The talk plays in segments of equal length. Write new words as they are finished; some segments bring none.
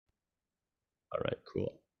All right,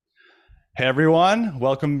 cool. Hey everyone,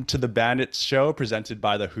 welcome to the Bandits show presented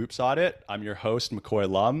by the Hoops Audit. I'm your host, Mccoy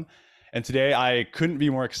Lum, and today I couldn't be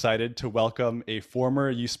more excited to welcome a former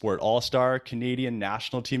U Sport All-Star, Canadian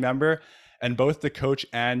national team member, and both the coach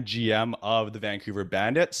and GM of the Vancouver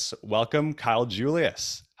Bandits. Welcome, Kyle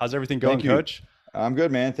Julius. How's everything going, Thank you. coach? I'm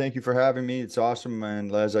good, man. Thank you for having me. It's awesome. And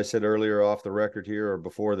as I said earlier, off the record here or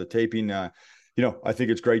before the taping, I think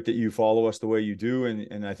it's great that you follow us the way you do,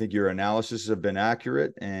 and I think your analysis have been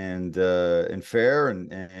accurate and fair,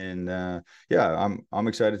 and yeah, I'm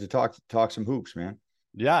excited to talk some hoops, man.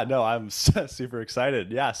 Yeah, no, I'm super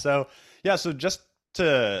excited. So just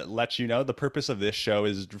to let you know, the purpose of this show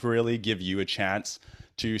is to really give you a chance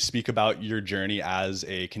to speak about your journey as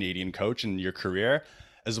a Canadian coach and your career,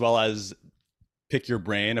 as well as pick your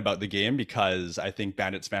brain about the game, because I think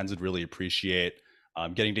Bandits fans would really appreciate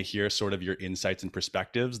getting to hear sort of your insights and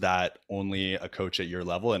perspectives that only a coach at your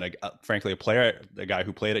level and frankly, a guy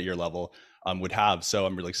who played at your level would have. So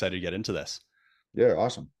I'm really excited to get into this. Yeah,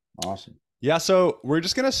 awesome, awesome. Yeah, so we're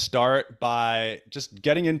just going to start by just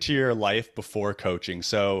getting into your life before coaching.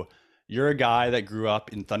 So you're a guy that grew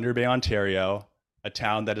up in Thunder Bay, Ontario, a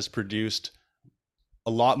town that has produced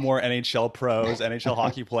a lot more NHL pros, NHL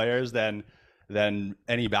hockey players than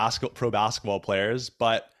any pro basketball players.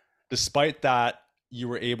 But despite that, you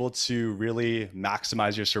were able to really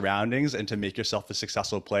maximize your surroundings and to make yourself a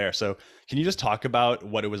successful player. So can you just talk about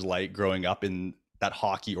what it was like growing up in that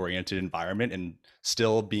hockey oriented environment and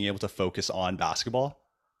still being able to focus on basketball?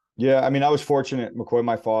 Yeah, I mean, I was fortunate. McCoy,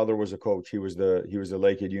 my father was a coach. He was the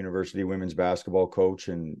Lakehead University women's basketball coach,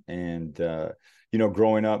 and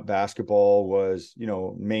growing up, basketball was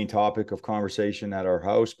main topic of conversation at our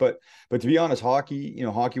house. But to be honest, hockey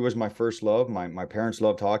was my first love. My parents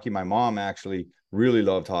loved hockey. My mom actually really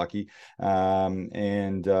loved hockey,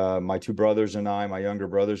 and my two brothers and I, my younger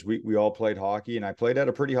brothers, we all played hockey, and I played at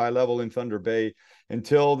a pretty high level in Thunder Bay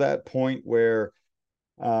until that point where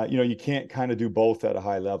you can't kind of do both at a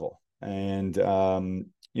high level. And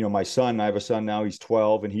my son, I have a son now, he's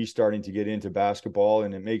 12 and he's starting to get into basketball.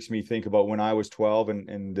 And it makes me think about when I was 12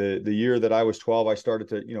 and the year that I was 12, I started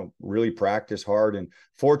to, really practice hard. And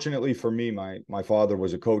fortunately for me, my father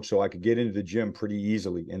was a coach, so I could get into the gym pretty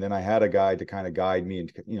easily. And then I had a guy to kind of guide me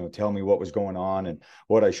and, tell me what was going on and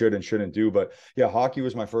what I should and shouldn't do. But yeah, hockey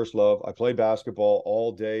was my first love. I played basketball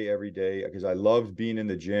all day, every day, because I loved being in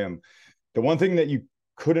the gym. The one thing that you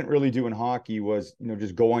couldn't really do in hockey was,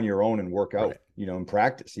 just go on your own and work out, Right. and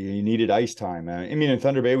practice. You needed ice time. I mean, in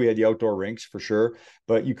Thunder Bay, we had the outdoor rinks for sure,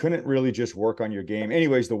 but you couldn't really just work on your game.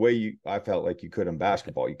 Anyways, the way I felt like you could in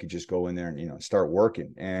basketball, you could just go in there and, start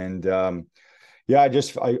working. And, yeah,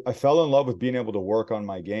 I fell in love with being able to work on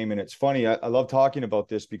my game. And it's funny, I love talking about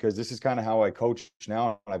this because this is kind of how I coach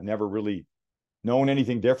now. I've never really known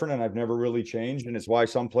anything different, and I've never really changed, and it's why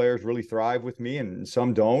some players really thrive with me and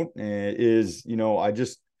some don't. Is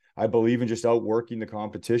I believe in just outworking the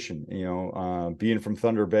competition. Being from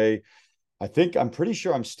Thunder Bay, I'm pretty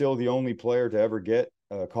sure I'm still the only player to ever get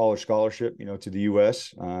a college scholarship, to the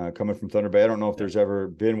U.S. Coming from Thunder Bay. I don't know if Yeah. there's ever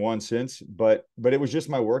been one since, but it was just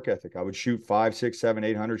my work ethic. I would shoot 5, 6, 7,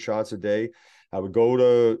 800 shots a day. I would go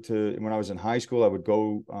to when I was in high school, I would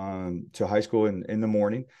go to high school in the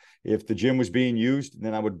morning. If the gym was being used,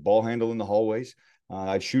 then I would ball handle in the hallways.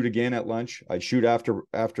 I'd shoot again at lunch. I'd shoot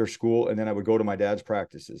after school, and then I would go to my dad's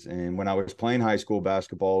practices. And when I was playing high school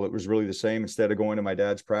basketball, it was really the same. Instead of going to my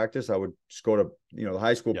dad's practice, I would just go to the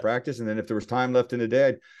high school Yeah. practice, and then if there was time left in the day,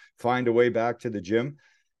 I'd find a way back to the gym.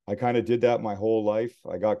 I kind of did that my whole life.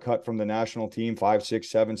 I got cut from the national team 5, 6,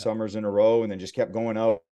 7 Yeah. summers in a row, and then just kept going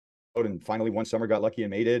out. And finally, one summer, got lucky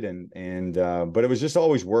and made it. And but it was just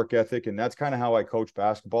always work ethic, and that's kind of how I coach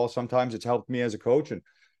basketball. Sometimes it's helped me as a coach, and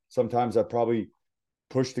sometimes I probably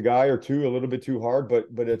pushed the guy or two a little bit too hard.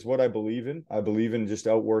 But it's what I believe in. I believe in just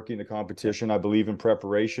outworking the competition. I believe in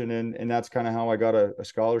preparation, and that's kind of how I got a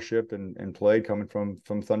scholarship and played coming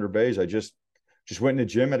from Thunder Bays. I just went in the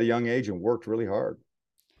gym at a young age and worked really hard.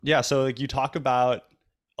 Yeah, so like you talk about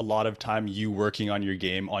a lot of time you working on your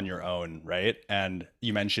game on your own, right? And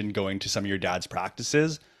you mentioned going to some of your dad's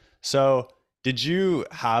practices. So did you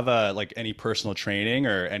have any personal training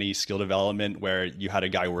or any skill development where you had a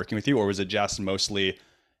guy working with you, or was it just mostly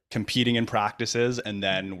competing in practices and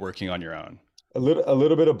then working on your own? A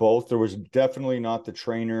little bit of both. There was definitely not the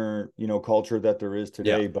trainer, culture that there is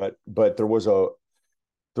Yeah, today, but there was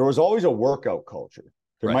always a workout culture.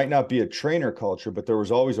 There right. might not be a trainer culture, but there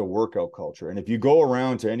was always a workout culture. And if you go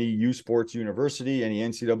around to any U Sports university, any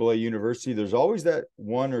NCAA university, there's always that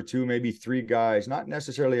one or two, maybe three guys, not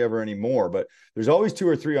necessarily ever anymore, but there's always two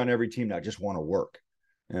or three on every team that just want to work.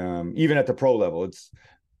 Even at the pro level,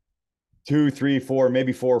 2, 3, 4,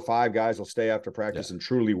 maybe 4 or 5 guys will stay after Yeah. practice and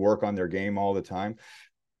truly work on their game all the time.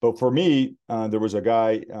 But for me, there was a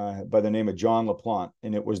guy by the name of John LaPlante,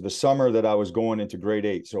 and it was the summer that I was going into grade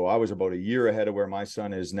 8. So I was about a year ahead of where my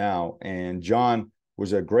son is now. And John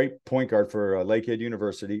was a great point guard for Lakehead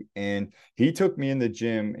University. And he took me in the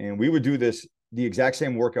gym, and we would do the exact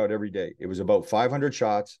same workout every day. It was about 500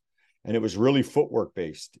 shots, and it was really footwork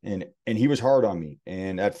based. And he was hard on me.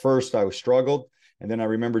 And at first I struggled. And then I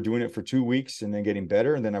remember doing it for 2 weeks and then getting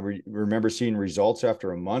better. And then I remember seeing results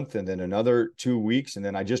after a month and then another 2 weeks. And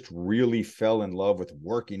then I just really fell in love with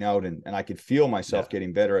working out. And I could feel myself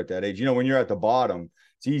getting better at that age. You know, when you're at the bottom,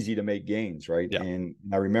 it's easy to make gains, right? Yeah. And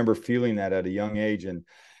I remember feeling that at a young age. And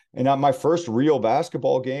at my first real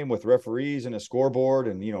basketball game with referees and a scoreboard,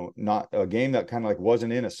 and you know, not a game that kind of like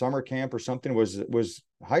wasn't in a summer camp or something, was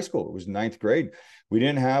high school. It was ninth grade. We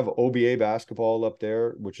didn't have OBA basketball up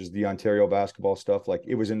there, which is the Ontario basketball stuff. Like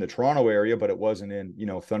it was in the Toronto area, but it wasn't in, you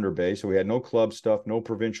know, Thunder Bay. So we had no club stuff, no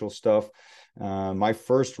provincial stuff. My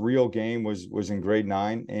first real game was in grade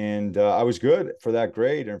 9, and I was good for that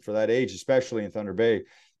grade and for that age, especially in Thunder Bay,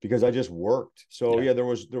 because I just worked. So yeah, there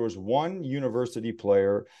was one university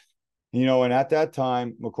player, you know, and at that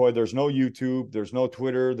time, McCoy, there's no YouTube, there's no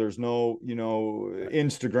Twitter, there's no, you know,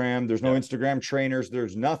 Instagram, there's no Instagram trainers,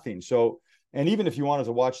 there's nothing. So, and even if you wanted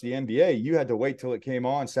to watch the NBA, you had to wait till it came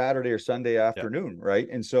on Saturday or Sunday afternoon, right?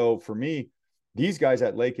 And so for me, these guys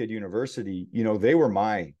at Lakehead University, you know, they were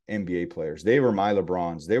my NBA players. They were my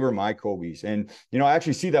LeBrons. They were my Kobe's. And, you know, I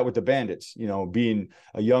actually see that with the Bandits, you know, being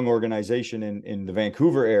a young organization in the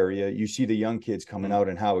Vancouver area. You see the young kids coming out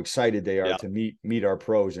and how excited they are to meet our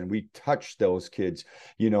pros. And we touch those kids,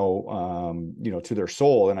 you know, to their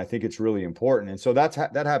soul. And I think it's really important. And so that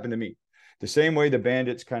happened to me. The same way the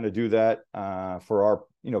Bandits kind of do that for our,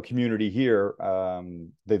 you know, community here,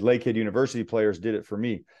 the Lakehead University players did it for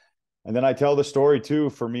me. And then I tell the story too,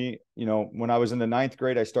 for me, you know, when I was in the 9th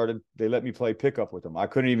grade, they let me play pickup with them. I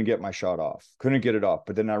couldn't even get my shot off, couldn't get it off.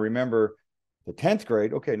 But then I remember the 10th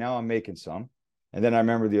grade, okay, now I'm making some. And then I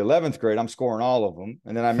remember the 11th grade, I'm scoring all of them.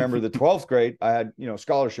 And then I remember the 12th grade, I had, you know,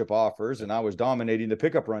 scholarship offers and I was dominating the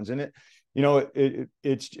pickup runs in it. You know, it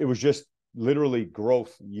was just literally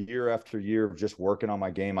growth year after year of just working on my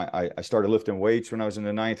game. I started lifting weights when I was in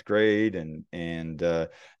the 9th grade and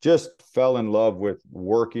just fell in love with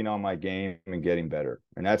working on my game and getting better.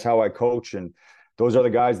 And that's how I coach. And those are the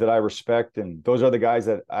guys that I respect. And those are the guys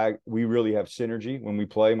that we really have synergy when we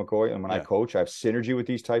play, McCoy. And when I coach, I have synergy with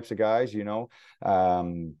these types of guys, you know.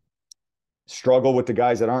 Struggle with the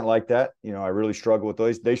guys that aren't like that. You know, I really struggle with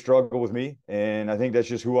those. They struggle with me. And I think that's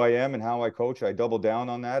just who I am and how I coach. I double down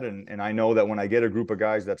on that. And I know that when I get a group of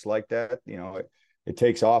guys that's like that, you know, it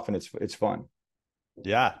takes off and it's fun.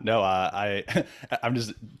 Yeah, no, I'm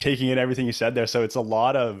just taking in everything you said there. So it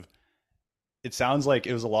sounds like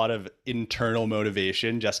it was a lot of internal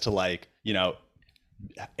motivation just to like, you know,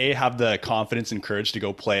 have the confidence and courage to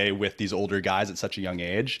go play with these older guys at such a young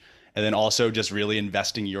age. And then also just really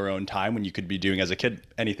investing your own time when you could be doing as a kid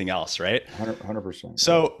anything else, right? 100%.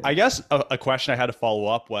 So I guess a question I had to follow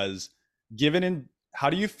up was, how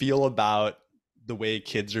do you feel about the way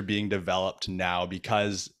kids are being developed now?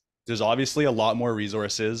 Because there's obviously a lot more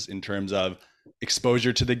resources in terms of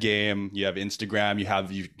exposure to the game. You have Instagram, you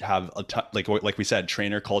have like we said,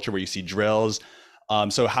 trainer culture where you see drills.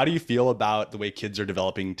 So how do you feel about the way kids are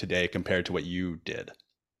developing today compared to what you did?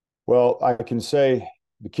 Well, I can say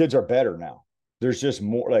the kids are better now. There's just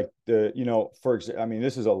more like you know, for example, I mean,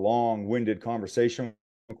 this is a long-winded conversation,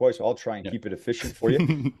 so I'll try and keep it efficient for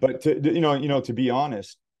you. But to be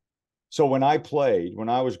honest, so when I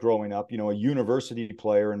was growing up, you know, a university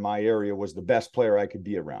player in my area was the best player I could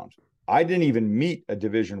be around. I didn't even meet a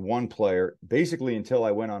Division I player basically until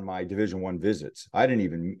I went on my Division I visits. I didn't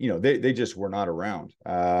even, you know, they just were not around.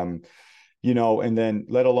 You know, and then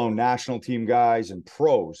let alone national team guys and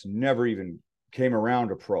pros never even came around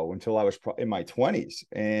to pro until I was in my 20s.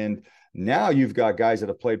 And now you've got guys that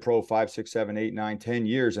have played pro 5, 6, 7, 8, 9, 10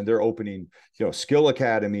 years, and they're opening, you know, skill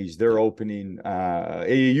academies. They're opening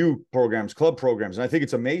AAU programs, club programs. And I think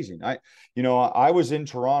it's amazing. I was in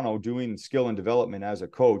Toronto doing skill and development as a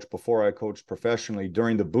coach before I coached professionally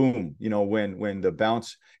during the boom, you know, when the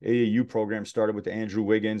Bounce AAU program started with Andrew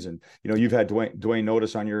Wiggins. And, you know, you've had Dwayne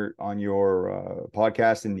Notice on your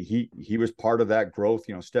podcast, and he was part of that growth,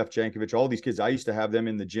 you know, Steph Jankovic, all these kids. I used to have them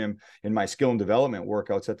in the gym in my skill and development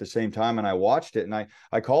workouts at the same time. And I watched it and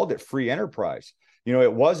I called it free enterprise. You know,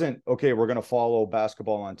 it wasn't, okay, we're going to follow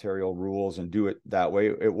Basketball Ontario rules and do it that way.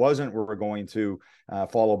 It wasn't, we're going to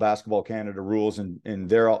follow Basketball Canada rules and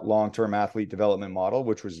their long-term athlete development model,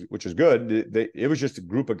 which was good. It was just a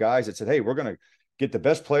group of guys that said, hey, we're going to get the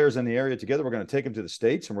best players in the area together. We're going to take them to the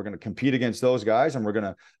States and we're going to compete against those guys. And we're going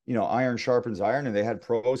to, iron sharpens iron. And they had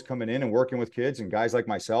pros coming in and working with kids, and guys like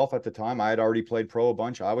myself at the time. I had already played pro a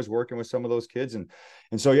bunch. I was working with some of those kids. And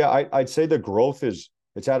so, yeah, I'd say the growth it's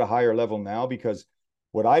at a higher level now, because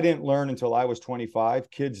what I didn't learn until I was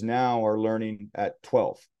 25, kids now are learning at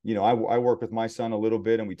 12. I work with my son a little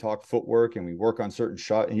bit, and we talk footwork and we work on certain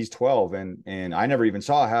shots, and he's 12. And I never even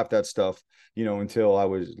saw half that stuff, until I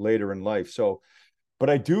was later in life. So, but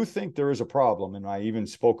I do think there is a problem. And I even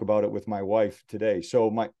spoke about it with my wife today.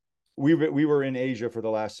 So we were in Asia for the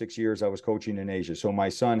last 6 years. I was coaching in Asia. So my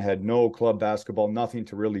son had no club basketball, nothing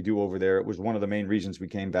to really do over there. It was one of the main reasons we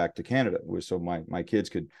came back to Canada, was so my kids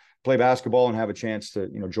could play basketball and have a chance to,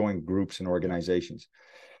 join groups and organizations.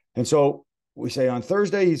 And so we say on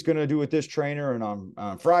Thursday, he's going to do with this trainer. And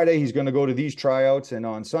on Friday, he's going to go to these tryouts. And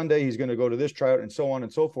on Sunday, he's going to go to this tryout, and so on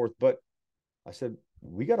and so forth. But I said,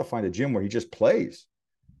 we got to find a gym where he just plays.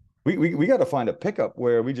 We got to find a pickup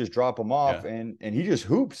where we just drop him off, and he just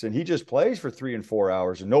hoops and he just plays for 3 and 4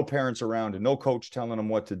 hours, and no parents around and no coach telling him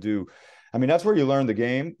what to do. I mean, that's where you learn the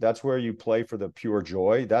game. That's where you play for the pure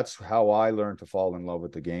joy. That's how I learned to fall in love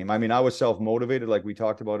with the game. I mean, I was self-motivated, like we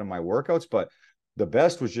talked about in my workouts, but the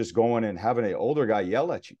best was just going and having an older guy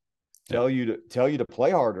yell at you, tell you to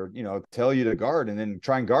play harder, tell you to guard, and then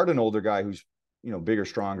try and guard an older guy who's, bigger,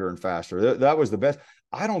 stronger, and faster. That was the best.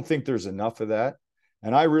 I don't think there's enough of that.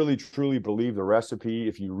 And I really, truly believe the recipe,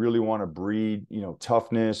 if you really want to breed,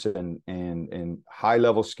 toughness and high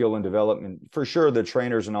level skill and development, for sure, the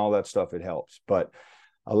trainers and all that stuff, it helps. But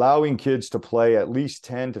allowing kids to play at least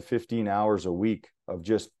 10 to 15 hours a week of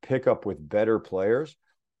just pick up with better players,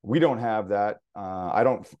 we don't have that. I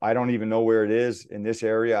don't even know where it is in this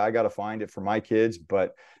area. I got to find it for my kids,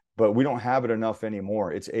 but we don't have it enough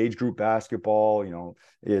anymore. It's age group basketball,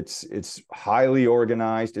 it's highly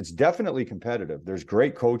organized. It's definitely competitive. There's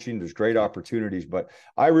great coaching, there's great opportunities, but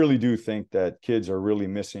I really do think that kids are really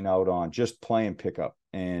missing out on just playing pickup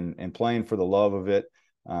and playing for the love of it,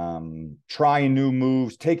 trying new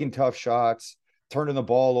moves, taking tough shots, turning the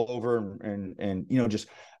ball over, and just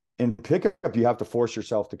in pickup, you have to force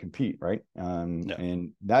yourself to compete, right?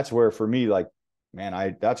 And that's where, for me, like,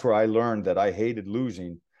 man, that's where I learned that I hated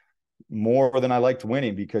losing more than I liked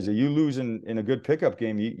winning, because if you lose in a good pickup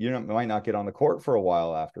game, you might not get on the court for a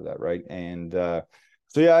while after that, right? And so,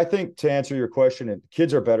 yeah, I think to answer your question,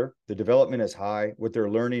 kids are better. The development is high. What they're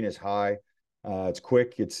learning is high. It's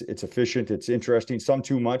quick. It's efficient. It's interesting. Some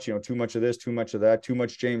too much, too much of this, too much of that, too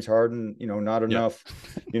much James Harden, not enough,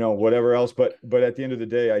 whatever else. But at the end of the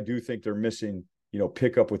day, I do think they're missing,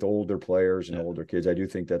 pick up with older players and older kids. I do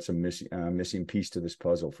think that's a missing piece to this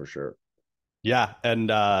puzzle for sure. Yeah,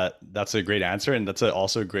 and that's a great answer, and that's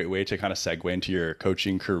also a great way to kind of segue into your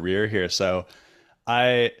coaching career here. So,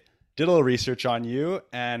 I did a little research on you,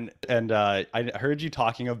 and I heard you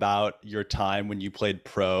talking about your time when you played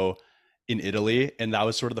pro in Italy, and that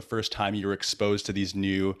was sort of the first time you were exposed to these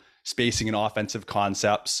new spacing and offensive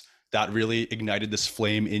concepts that really ignited this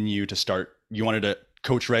flame in you to start. You wanted to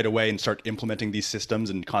coach right away and start implementing these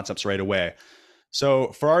systems and concepts right away. So,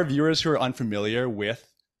 for our viewers who are unfamiliar with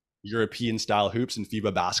European style hoops and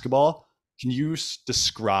FIBA basketball, can you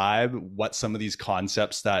describe what some of these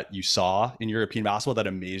concepts that you saw in European basketball that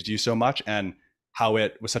amazed you so much, and how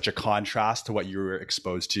it was such a contrast to what you were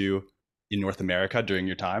exposed to in North America during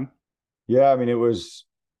your time? Yeah, I mean, it was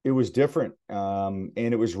different, and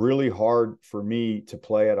it was really hard for me to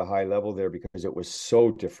play at a high level there because it was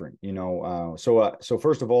so different. So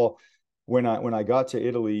first of all, when I got to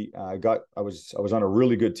Italy, I was on a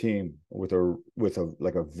really good team with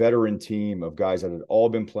a veteran team of guys that had all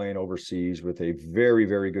been playing overseas, with a very,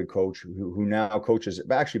 very good coach who now coaches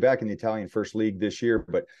actually back in the Italian First League this year.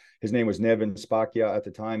 But his name was Neven Spacchia at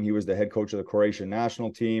the time. He was the head coach of the Croatian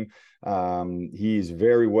national team. He's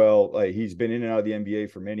very well. He's been in and out of the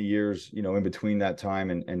NBA for many years. In between that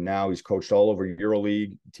time, and now he's coached all over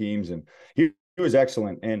EuroLeague teams, and he was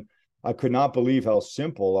excellent. And I could not believe how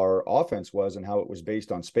simple our offense was and how it was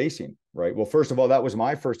based on spacing, right? Well, first of all, that was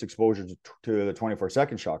my first exposure to the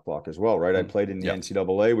 24-second shot clock as well, right? I played in the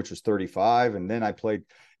NCAA, which was 35, and then I played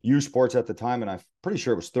U Sports at the time, and I'm pretty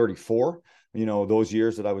sure it was 34, those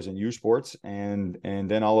years that I was in U Sports. And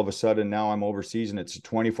then all of a sudden now I'm overseas and it's a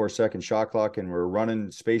 24-second shot clock, and we're running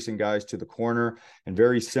spacing guys to the corner and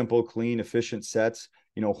very simple, clean, efficient sets.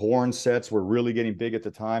 Horn sets were really getting big at the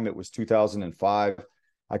time. It was 2005.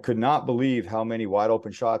 I could not believe how many wide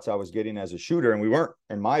open shots I was getting as a shooter. And we weren't,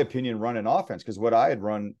 in my opinion, running offense, because what I had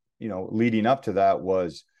run, leading up to that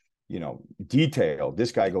was, detailed.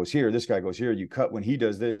 This guy goes here, this guy goes here. You cut when he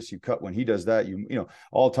does this, you cut when he does that.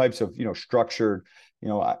 All types of, structured,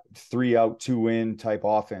 3 out, 2 in type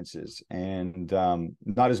offenses, and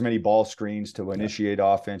not as many ball screens to initiate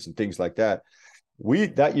offense and things like that.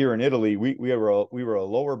 That year in Italy, we were a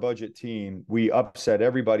lower budget team. We upset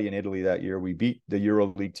everybody in Italy that year. We beat the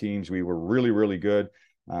EuroLeague teams. We were really, really good.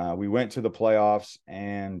 We went to the playoffs,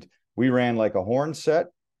 and we ran like a horn set,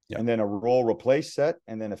 and then a roll replace set,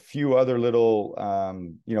 and then a few other little,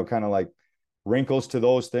 kind of like wrinkles to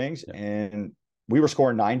those things. And we were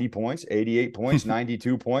scoring 90 points, 88 points,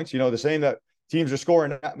 92 points, the same that teams are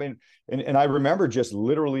scoring. I mean, and I remember just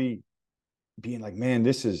literally being like, man,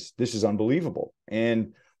 this is unbelievable.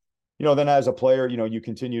 And, then as a player, you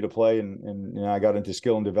continue to play, and I got into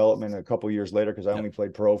skill and development a couple of years later, because I only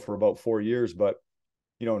played pro for about 4 years. But,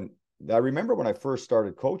 I remember when I first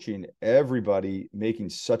started coaching, everybody making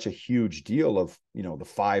such a huge deal of, the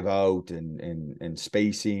 5 out and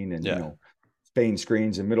spacing and, Spain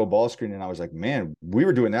screens and middle ball screen. And I was like, man, we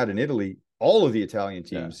were doing that in Italy. All of the Italian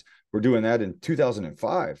teams were doing that in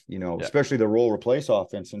 2005, especially the roll replace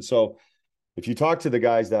offense. And so if you talk to the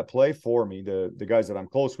guys that play for me, the guys that I'm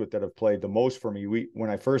close with that have played the most for me, when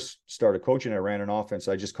I first started coaching, I ran an offense.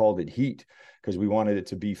 I just called it heat, because we wanted it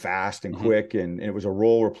to be fast and quick. And it was a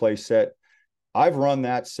roll replace set. I've run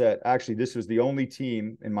that set. Actually, this was the only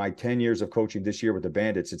team in my 10 years of coaching this year with the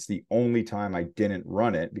Bandits. It's the only time I didn't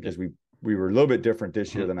run it, because we were a little bit different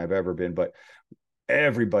this year than I've ever been, but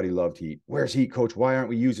everybody loved heat. Where's heat, coach? Why aren't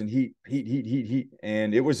we using heat? Heat.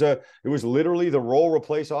 And it was literally the roll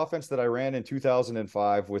replace offense that I ran in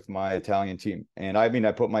 2005 with my Italian team. And I mean,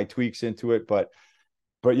 I put my tweaks into it, but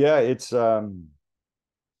yeah, it's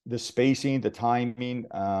the spacing, the timing,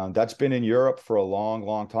 that's been in Europe for a long,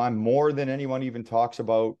 long time, more than anyone even talks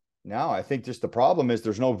about now. I think just the problem is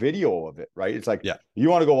there's no video of it, right? It's like, you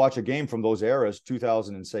want to go watch a game from those eras,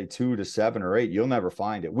 2002 to 7 or 8, you'll never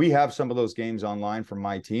find it. We have some of those games online from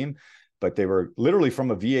my team, but they were literally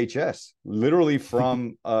from a VHS, literally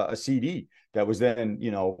from a CD that was then,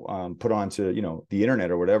 put onto, the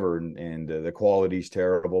internet or whatever. And the quality's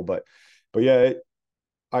terrible, but yeah,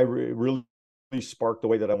 I really sparked the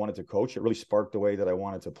way that I wanted to coach. It really sparked the way that I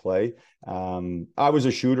wanted to play. I was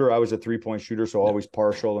a shooter. I was a 3-point shooter, so always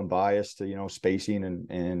partial and biased to, spacing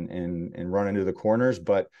and run into the corners.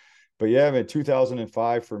 But yeah, I mean,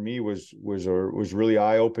 2005 for me was really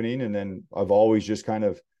eye-opening. And then I've always just kind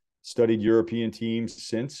of studied European teams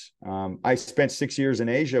since. I spent 6 years in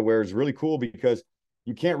Asia, where it's really cool because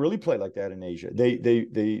you can't really play like that in Asia.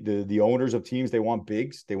 The owners of teams, they want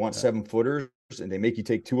bigs, they want 7-footers, and they make you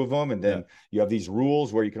take 2 of them. And then you have these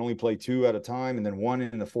rules where you can only play 2 at a time, and then 1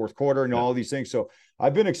 in the fourth quarter, and all these things. So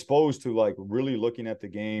I've been exposed to like really looking at the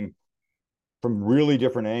game from really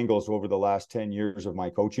different angles over the last 10 years of my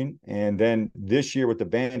coaching. And then this year with the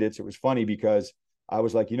Bandits, it was funny because I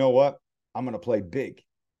was like, you know what? I'm going to play big.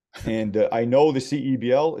 And I know the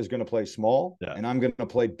CEBL is going to play small, and I'm going to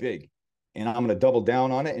play big. And I'm going to double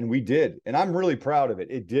down on it. And we did. And I'm really proud of it.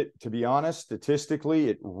 It did, to be honest, statistically,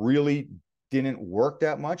 it really didn't work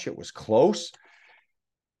that much. It was close.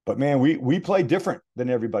 But man, we played different than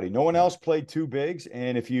everybody. No one else played 2 bigs.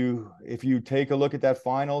 And if you take a look at that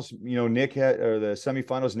finals, Nick or the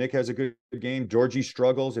semifinals, Nick has a good game. Georgie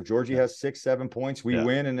struggles. If Georgie has 6, 7 points, we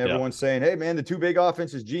win. And everyone's saying, hey man, the 2 big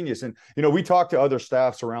offense is genius. And, we talked to other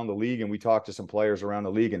staffs around the league, and we talked to some players around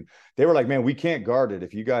the league, and they were like, man, we can't guard it.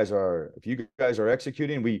 If you guys are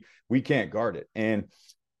executing, we can't guard it. And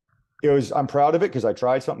I'm proud of it because I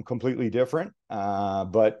tried something completely different.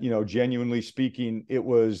 But, genuinely speaking, it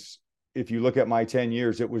was, if you look at my 10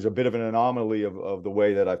 years, it was a bit of an anomaly of the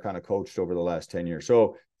way that I've kind of coached over the last 10 years.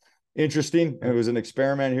 So interesting. It was an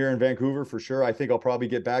experiment here in Vancouver for sure. I think I'll probably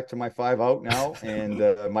get back to my 5 out now and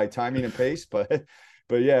my timing and pace, but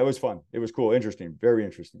yeah, it was fun. It was cool. Interesting. Very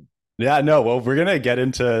interesting. Yeah, no, well, we're going to get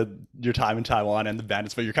into your time in Taiwan and the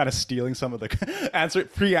Bandits, but you're kind of stealing some of the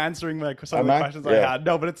pre-answering some of the questions I had.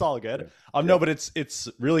 No, but it's all good. No, but it's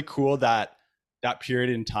really cool that period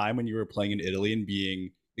in time when you were playing in Italy and being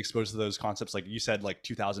exposed to those concepts, like you said, like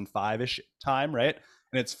 2005-ish time, right?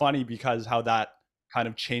 And it's funny because how that kind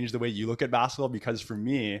of changed the way you look at basketball, because for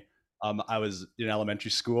me, I was in elementary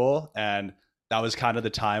school, and that was kind of the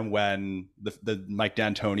time when the Mike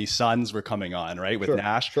D'Antoni sons were coming on, right? With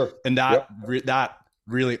Nash. And that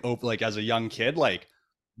really opened, like as a young kid, like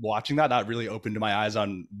watching that really opened my eyes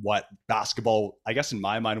on what basketball, I guess in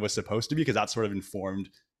my mind, was supposed to be, because that sort of informed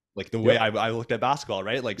like the way I looked at basketball,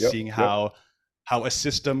 right? Like seeing how a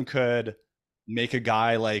system could make a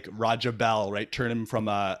guy like Raja Bell, right, turn him from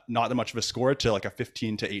a not that much of a scorer to like a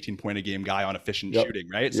 15 to 18 point a game guy on efficient Yep. shooting,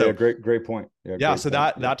 right? Yeah, So great point. Yeah, yeah, great so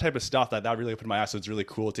point. that type of stuff that really opened my eyes. So it's really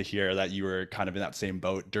cool to hear that you were kind of in that same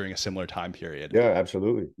boat during a similar time period. Yeah,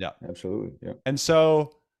 absolutely. Yeah. Absolutely. Yeah. And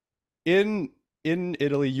so in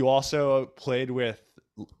Italy, you also played with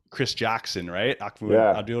Chris Jackson, right? Akfu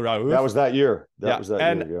Yeah. Abdul That Rauf. was that year. That Yeah. was that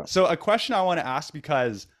And year. Yeah. so a question I want to ask,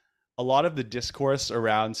 because a lot of the discourse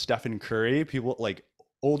around Stephen Curry, people like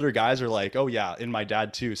older guys are like, oh yeah, and my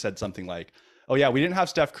dad too said something like, oh yeah, we didn't have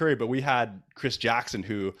Steph Curry, but we had Chris Jackson,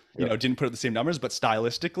 who, you know, Yep. didn't put up the same numbers, but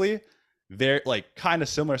stylistically, they're like kind of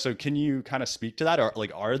similar. So can you kind of speak to that? Or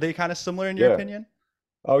like, are they kind of similar in your Yeah. opinion?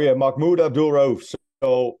 Oh yeah, Mahmoud Abdul Rauf.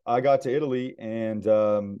 So I got to Italy, and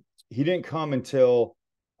he didn't come until,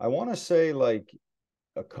 I want to say, like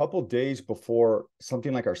a couple days before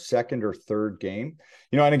something like our second or third game.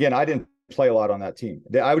 And again, I didn't play a lot on that team.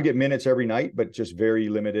 I would get minutes every night, but just very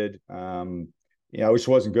limited. I just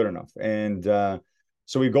wasn't good enough. And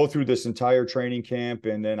so we go through this entire training camp,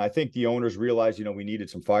 and then I think the owners realized, we needed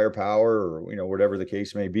some firepower, or whatever the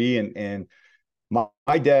case may be. And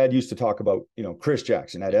my dad used to talk about, Chris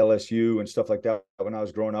Jackson at LSU and stuff like that when I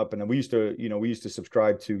was growing up. And then we used to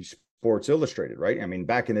subscribe to Sports Illustrated, right? I mean,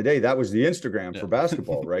 back in the day, that was the Instagram for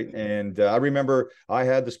basketball, right? And I remember I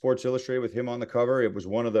had the Sports Illustrated with him on the cover. It was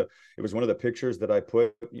one of the pictures that I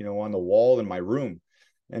put, on the wall in my room.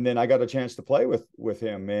 And then I got a chance to play with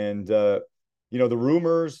him. And the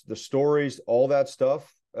rumors, the stories, all that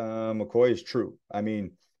stuff, McCoy, is true. I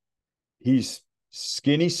mean, he's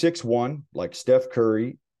skinny 6'1", like Steph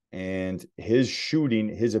Curry, and his shooting,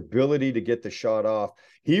 his ability to get the shot off.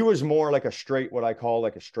 He was more like what I call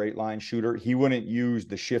like a straight line shooter. He wouldn't use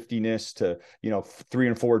the shiftiness to, 3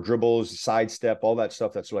 and 4 dribbles, sidestep, all that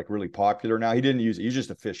stuff that's like really popular now. He didn't use it. He's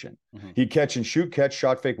just efficient. Mm-hmm. He'd catch and shoot,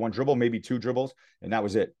 shot fake, 1 dribble, maybe 2 dribbles, and that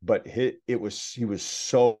was it. But he was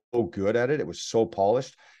so good at it. It was so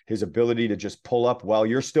polished. His ability to just pull up while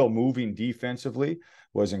you're still moving defensively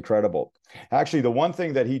was incredible. Actually, the one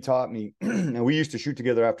thing that he taught me, and we used to shoot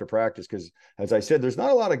together after practice, because as I said, there's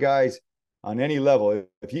not a lot of guys on any level.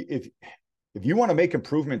 If you want to make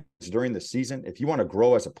improvements during the season, if you want to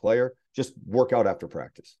grow as a player, just work out after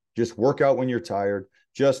practice. Just work out when you're tired.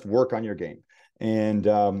 Just work on your game.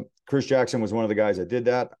 And Chris Jackson was one of the guys that did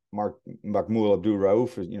that. Mahmoud Abdul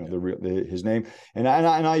Rauf is, his name. And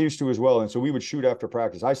I used to as well. And so we would shoot after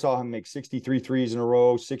practice. I saw him make 63 threes in a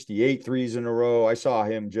row, 68 threes in a row. I saw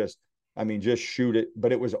him just shoot it,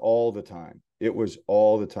 but it was all the time. It was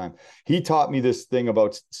all the time. He taught me this thing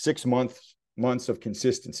about 6 months of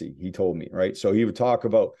consistency, he told me, right? So he would talk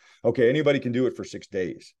about, okay, anybody can do it for 6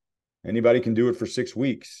 days. Anybody can do it for 6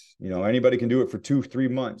 weeks. Anybody can do it for 2-3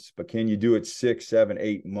 months, but can you do it 6, 7,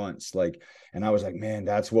 8 months? And I was like, man,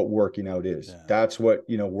 that's what working out is. Yeah. That's what,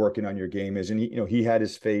 working on your game is. And he had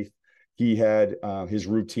his faith. He had his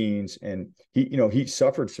routines, and he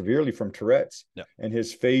suffered severely from Tourette's. Yeah. And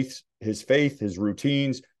his faith, his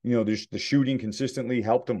routines, the shooting consistently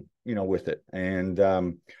helped him, with it.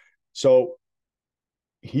 And so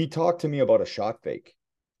he talked to me about a shot fake,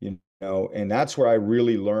 and that's where I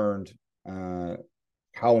really learned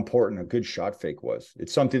how important a good shot fake was.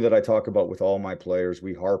 It's something that I talk about with all my players.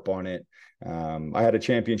 We harp on it. I had a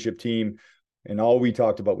championship team, and all we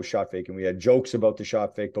talked about was shot fake, and we had jokes about the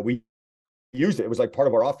shot fake, but we used it. It was like part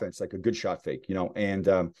of our offense, like a good shot fake, And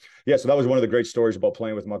so that was one of the great stories about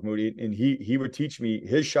playing with Mahmoud. And he would teach me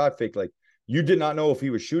his shot fake. Like, you did not know if he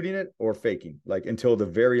was shooting it or faking, like until the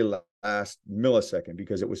very last millisecond,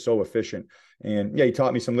 because it was so efficient. And yeah, he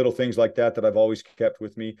taught me some little things like that I've always kept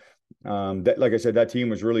with me. That, like I said, that team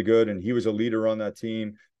was really good, and he was a leader on that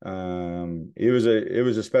team. It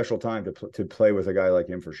was a special time to play with a guy like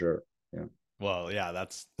him, for sure. Yeah. Well, yeah,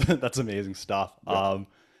 that's amazing stuff.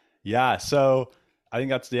 Yeah. So I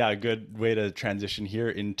think that's a good way to transition here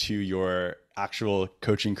into your actual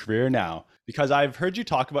coaching career now, because I've heard you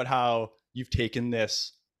talk about how you've taken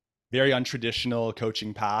this very untraditional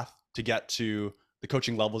coaching path to get to the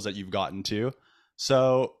coaching levels that you've gotten to.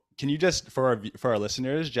 So can you just, for our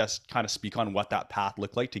listeners, just kind of speak on what that path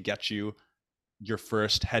looked like to get you your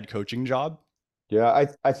first head coaching job? Yeah,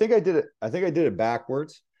 I think I did it. I think I did it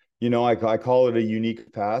backwards. I call it a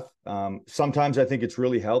unique path. Sometimes I think it's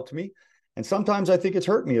really helped me, and sometimes I think it's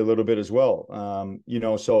hurt me a little bit as well.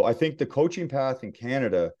 So I think the coaching path in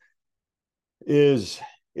Canada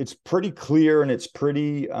it's pretty clear, and it's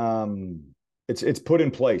pretty it's put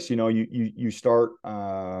in place. You start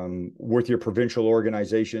with your provincial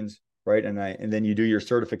organizations, right, and then you do your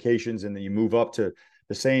certifications, and then you move up to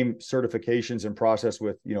the same certifications and process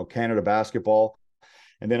with Canada Basketball.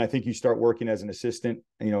 And then I think you start working as an assistant,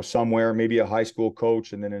 somewhere, maybe a high school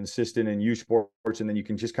coach, and then an assistant in youth sports. And then you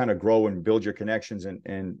can just kind of grow and build your connections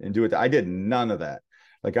and do it. I did none of that.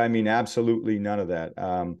 Like, I mean, absolutely none of that.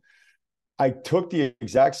 I took the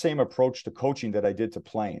exact same approach to coaching that I did to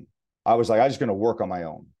playing. I was like, I'm just going to work on my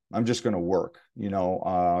own. I'm just going to work.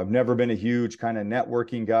 I've never been a huge kind of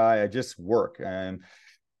networking guy. I just work. And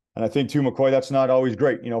I think too, McCoy, that's not always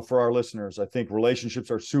great, for our listeners. I think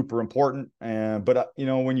relationships are super important. But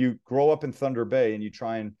when you grow up in Thunder Bay and you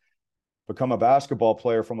try and become a basketball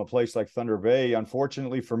player from a place like Thunder Bay,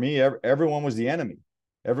 unfortunately for me, everyone was the enemy.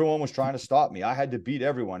 Everyone was trying to stop me. I had to beat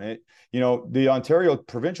everyone. The Ontario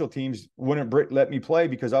provincial teams wouldn't let me play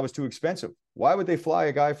because I was too expensive. Why would they fly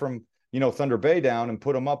a guy from, Thunder Bay down and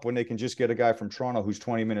put him up when they can just get a guy from Toronto who's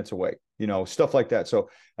 20 minutes away, stuff like that. So,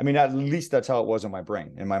 I mean, at least that's how it was in my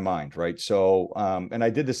brain, in my mind. Right. So, and I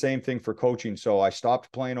did the same thing for coaching. So I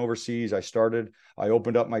stopped playing overseas. I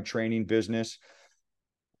opened up my training business.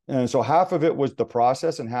 And so half of it was the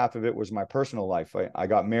process and half of it was my personal life. I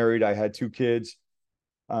got married. I had 2 kids.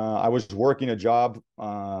 I was working a job.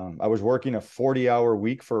 I was working a 40-hour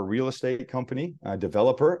week for a real estate company, a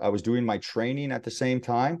developer. I was doing my training at the same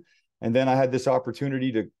time. And then I had this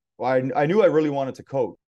opportunity I knew I really wanted to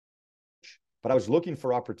coach, but I was looking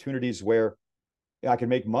for opportunities where I could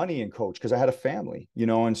make money and coach because I had a family,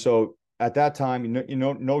 and so at that time,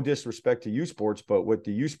 no disrespect to U Sports, but what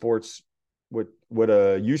a U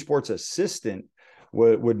Sports assistant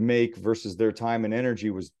would make versus their time and energy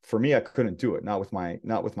was, for me, I couldn't do it, not with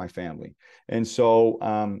my family. And so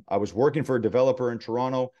I was working for a developer in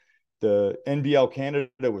Toronto. The NBL Canada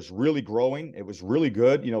was really growing. It was really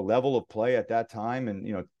good, level of play at that time.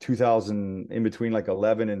 And, 2000, in between like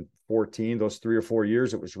 11 and 14, those 3 or 4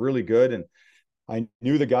 years, it was really good. And I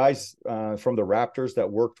knew the guys from the Raptors that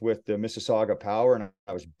worked with the Mississauga Power, and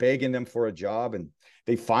I was begging them for a job, and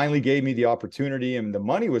they finally gave me the opportunity. And the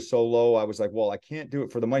money was so low, I was like, well, I can't do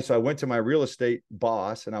it for the money. So I went to my real estate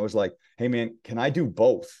boss and I was like, hey man, can I do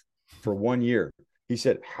both for 1 year? He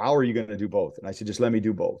said, how are you going to do both? And I said, just let me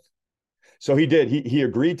do both. So he did. He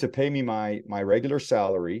agreed to pay me my regular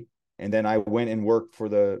salary, and then I went and worked for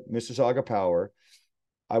the Mississauga Power.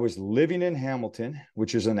 I was living in Hamilton,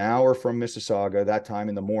 which is an hour from Mississauga, that time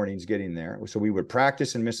in the mornings getting there. So we would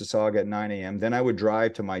practice in Mississauga at 9 a.m. Then I would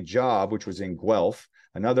drive to my job, which was in Guelph,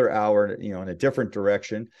 another hour, in a different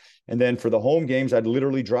direction. And then for the home games, I'd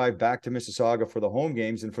literally drive back to Mississauga for the home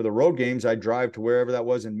games. And for the road games, I'd drive to wherever that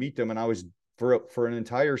was and meet them. And I was, for an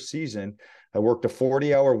entire season, I worked a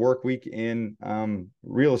 40-hour work week in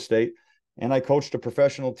real estate, and I coached a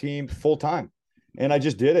professional team full time. And I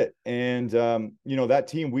just did it. And, that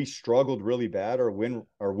team, we struggled really bad. Our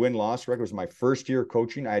win-loss record was my first year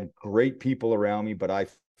coaching. I had great people around me, but I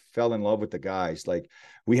fell in love with the guys. Like,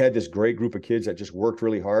 we had this great group of kids that just worked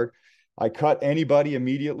really hard. I cut anybody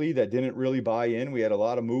immediately that didn't really buy in. We had a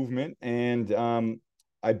lot of movement, and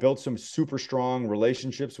I built some super strong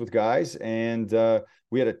relationships with guys, and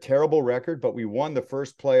we had a terrible record, but we won the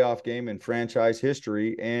first playoff game in franchise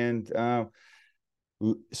history. And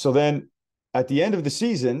so then, at the end of the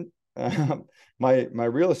season, my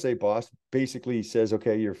real estate boss basically says,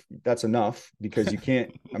 okay, that's enough, because you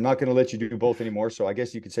can't, I'm not going to let you do both anymore. So I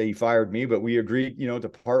guess you could say he fired me, but we agreed, to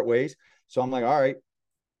part ways. So I'm like, all right,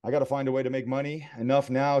 I got to find a way to make money enough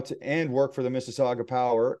now and work for the Mississauga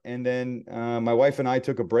Power. And then my wife and I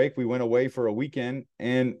took a break. We went away for a weekend,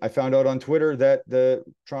 and I found out on Twitter that the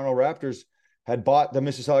Toronto Raptors had bought the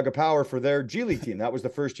Mississauga Power for their G League team. That was the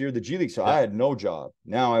first year of the G League. So I had no job.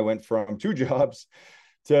 Now I went from 2 jobs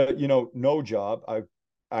to, no job.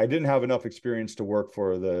 I didn't have enough experience to work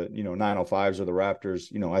for the, 905s or the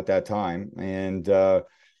Raptors, at that time. And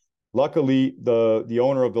luckily the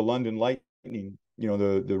owner of the London Lightning,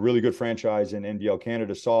 the really good franchise in NBL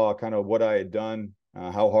Canada, saw kind of what I had done,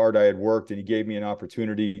 how hard I had worked, and he gave me an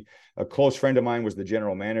opportunity. A close friend of mine was the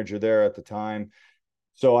general manager there at the time.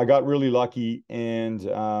 So I got really lucky, and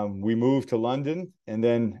we moved to London. And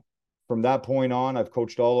then from that point on, I've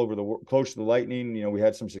coached all over the world, coached the Lightning. We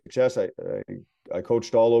had some success. I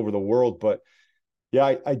coached all over the world, but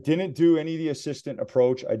yeah, I didn't do any of the assistant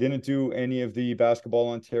approach. I didn't do any of the Basketball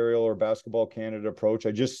Ontario or Basketball Canada approach.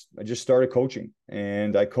 I just started coaching,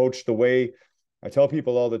 and I coached the way, I tell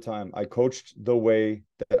people all the time, I coached the way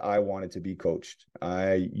that I wanted to be coached.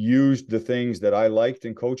 I used the things that I liked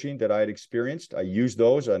in coaching that I had experienced. I used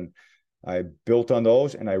those, and I built on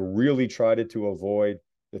those, and I really tried to avoid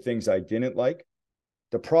the things I didn't like.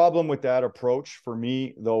 The problem with that approach for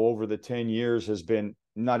me, though, over the 10 years has been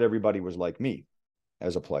not everybody was like me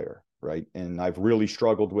as a player, right? And I've really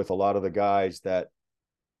struggled with a lot of the guys that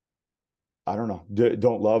I don't know,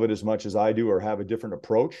 don't love it as much as I do or have a different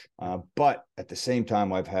approach. But at the same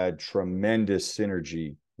time, I've had tremendous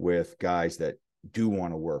synergy with guys that do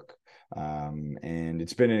want to work. And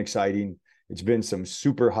it's been it's been some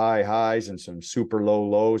super high highs and some super low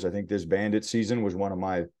lows. I think this Bandit season was one of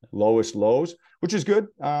my lowest lows, which is good.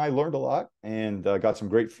 I learned a lot and got some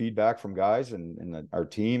great feedback from guys and our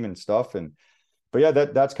team and stuff. But yeah,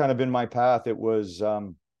 that's kind of been my path. It was,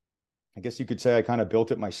 I guess you could say I kind of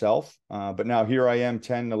built it myself. But now here I am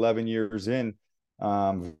 10, 11 years in.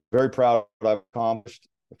 Very proud of what I've accomplished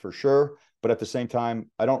for sure. But at the same time,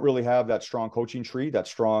 I don't really have that strong coaching tree, that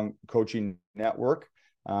strong coaching network,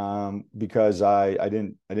 because I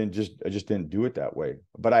just didn't do it that way.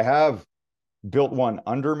 But I have built one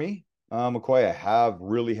under me. McCoy, I have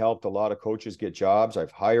really helped a lot of coaches get jobs.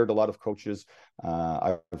 I've hired a lot of coaches.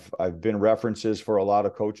 I've been references for a lot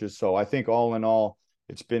of coaches. So I think all in all,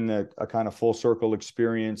 it's been a kind of full circle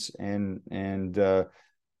experience. And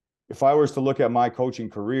if I was to look at my coaching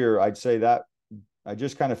career, I'd say that I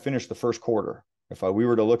just kind of finished the first quarter. If we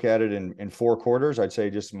were to look at it in 4 quarters, I'd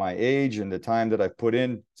say just my age and the time that I've put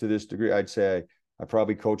in to this degree, I'd say I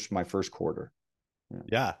probably coached my first quarter.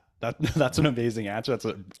 Yeah, that's an amazing answer. That's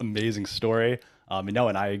an amazing story. And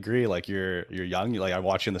I agree. Like you're young. Like I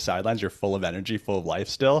watch you on the sidelines. You're full of energy, full of life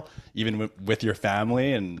still, even with your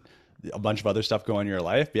family and a bunch of other stuff going in your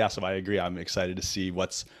life. But yeah, so I agree. I'm excited to see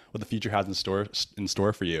what the future has in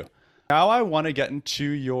store for you. Now I want to get into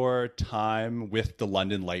your time with the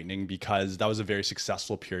London Lightning because that was a very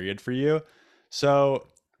successful period for you. So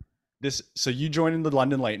so you joined in the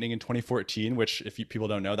London Lightning in 2014, which if people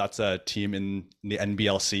don't know, that's a team in the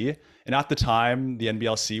NBLC. And at the time, the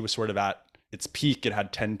NBLC was sort of at its peak. It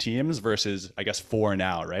had 10 teams versus I guess 4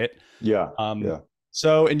 now, right? Yeah. Um, Yeah.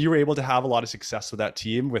 so and you were able to have a lot of success with that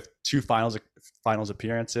team with 2 finals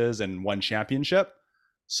appearances and 1 championship.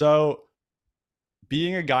 So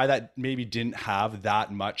being a guy that maybe didn't have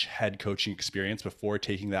that much head coaching experience before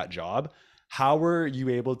taking that job, how were you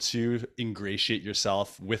able to ingratiate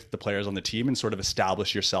yourself with the players on the team and sort of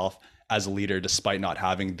establish yourself as a leader despite not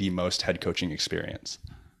having the most head coaching experience?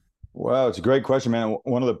 Well, it's a great question, man.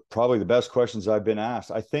 One of probably the best questions I've been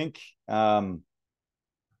asked. I think I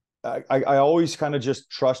always kind of just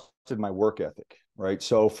trusted my work ethic, right?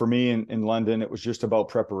 So for me in London, it was just about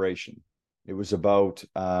preparation. It was about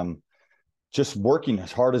just working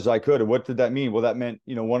as hard as I could. And what did that mean? Well, that meant,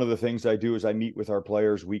 one of the things I do is I meet with our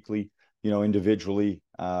players weekly, individually,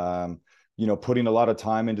 putting a lot of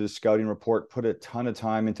time into the scouting report, put a ton of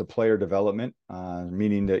time into player development,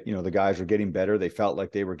 meaning that, the guys are getting better. They felt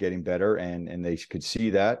like they were getting better and they could see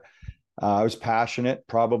that. I was passionate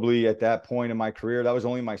probably at that point in my career. That was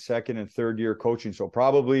only my second and third year coaching. So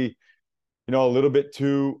probably, a little bit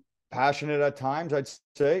too passionate at times, I'd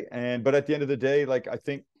say. But at the end of the day, like, I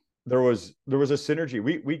think there was a synergy.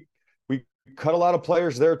 We cut a lot of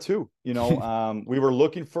players there too. We were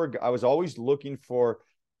looking for. I was always looking for.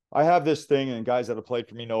 I have this thing, and guys that have played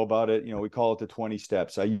for me know about it. We call it the 20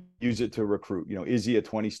 steps. I use it to recruit. Is he a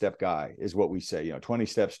 20-step guy? Is what we say. 20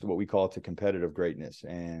 steps to what we call it to competitive greatness.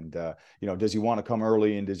 And does he want to come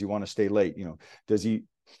early and does he want to stay late? Does he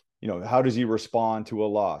how does he respond to a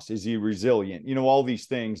loss? Is he resilient? All these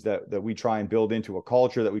things that we try and build into a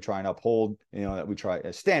culture that we try and uphold, that we try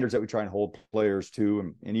as standards that we try and hold players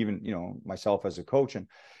to, and even, myself as a coach. And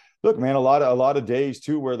look, man, a lot of days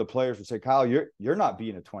too, where the players would say, Kyle, you're not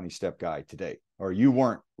being a 20-step guy today, or you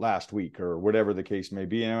weren't last week, or whatever the case may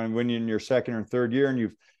be. And when you're in your second or third year and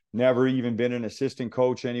you've never even been an assistant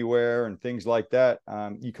coach anywhere and things like that,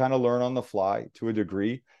 you kind of learn on the fly to a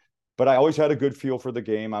degree. But I always had a good feel for the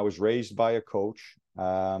game. I was raised by a coach.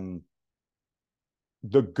 The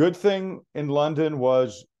good thing in London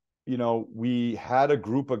was, we had a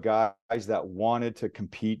group of guys that wanted to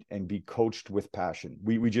compete and be coached with passion.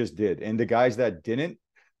 We just did. And the guys that didn't,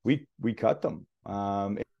 we cut them.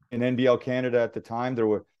 In NBL Canada at the time,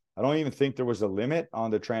 I don't even think there was a limit on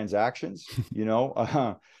the transactions,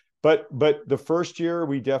 But the first year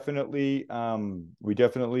we definitely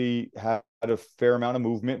had a fair amount of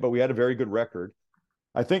movement, but we had a very good record.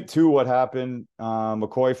 I think too what happened,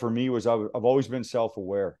 McCoy, for me was I've always been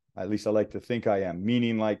self-aware. At least I like to think I am.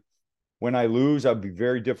 Meaning, like, when I lose, I'd be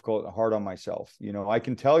very difficult and hard on myself. I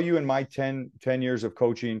can tell you in my 10 years of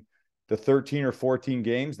coaching, the 13 or 14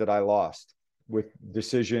 games that I lost with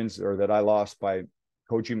decisions or that I lost by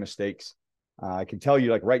coaching mistakes. I can tell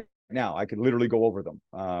you, like, right now, I could literally go over them.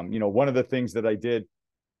 One of the things that I did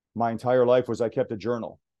my entire life was I kept a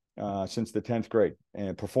journal. since the 10th grade,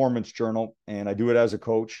 and performance journal. And I do it as a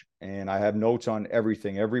coach, and I have notes on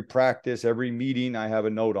everything, every practice, every meeting, I have a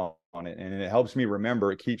note on it. And it helps me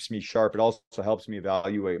remember, it keeps me sharp. It also helps me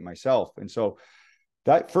evaluate myself. And so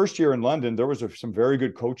that first year in London, there was some very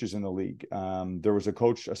good coaches in the league. There was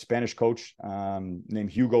a Spanish coach named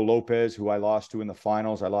Hugo Lopez, who I lost to in the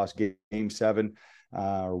finals. I lost game 7.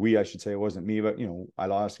 I should say, it wasn't me, but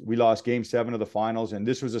we lost game 7 of the finals. And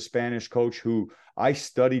this was a Spanish coach who I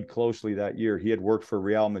studied closely that year. He had worked for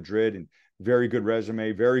Real Madrid, and very good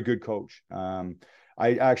resume, very good coach.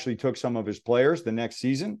 I actually took some of his players the next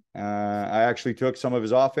season. I actually took some of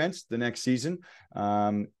his offense the next season.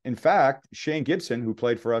 In fact, Shane Gibson, who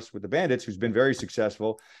played for us with the Bandits, who's been very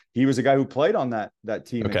successful, he was a guy who played on that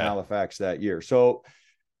team in Halifax that year. So,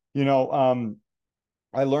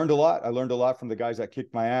 I learned a lot. I learned a lot from the guys that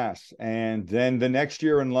kicked my ass. And then the next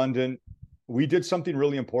year in London, we did something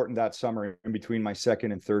really important that summer in between my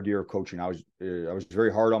second and third year of coaching. I was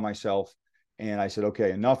very hard on myself, and I said,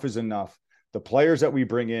 okay, enough is enough. The players that we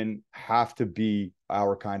bring in have to be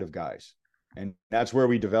our kind of guys. And that's where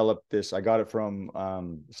we developed this. I got it from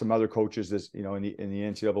some other coaches, in the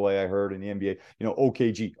NCAA, I heard, in the NBA,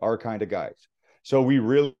 OKG, our kind of guys. So we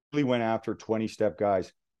really went after 20-step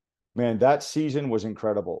guys. Man, that season was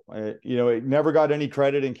incredible. It never got any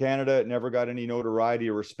credit in Canada. It never got any notoriety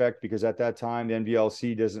or respect, because at that time, the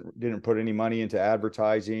NBLC didn't put any money into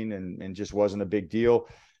advertising, and just wasn't a big deal.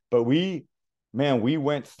 But we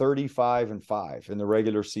went 35-5 in the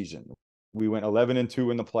regular season. We went 11-2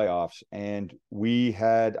 in the playoffs, and we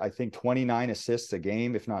had, I think, 29 assists a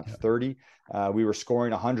game, if not 30. We were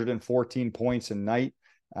scoring 114 points a night.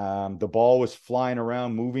 The ball was flying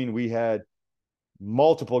around, moving. We had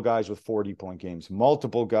multiple guys with 40-point games,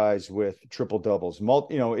 multiple guys with triple doubles.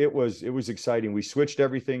 It was exciting. We switched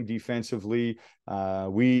everything defensively.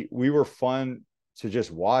 We were fun to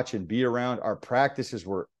just watch and be around. Our practices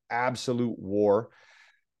were absolute war.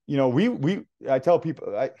 I tell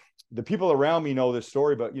people, the people around me know this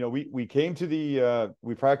story, but we came to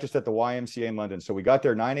we practiced at the YMCA in London. So we got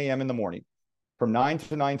there 9 a.m. in the morning. From 9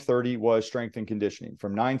 to 9:30 was strength and conditioning.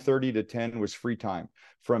 From 9:30 to 10 was free time.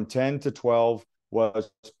 From 10 to 12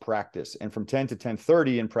 was practice. And from 10 to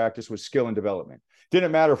 10:30 in practice was skill and development.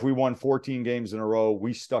 Didn't matter if we won 14 games in a row,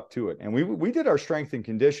 we stuck to it. And we did our strength and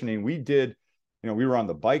conditioning. We did, we were on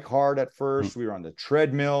the bike hard at first. We were on the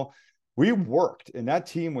treadmill. We worked, and that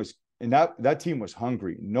team was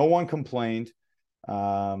hungry. No one complained.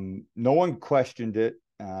 No one questioned it.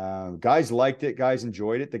 Guys liked it. Guys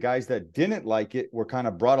enjoyed it. The guys that didn't like it were kind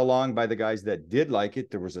of brought along by the guys that did like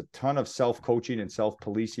it. There was a ton of self-coaching and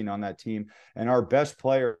self-policing on that team. And our best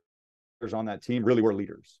players on that team really were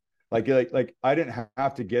leaders. Like I didn't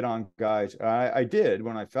have to get on guys. I did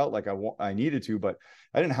when I felt like I needed to, but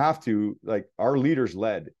I didn't have to. Like, our leaders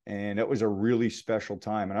led, and it was a really special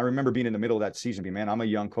time. And I remember being in the middle of that season, man, I'm a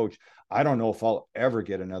young coach. I don't know if I'll ever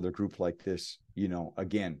get another group like this,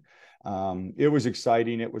 again. It was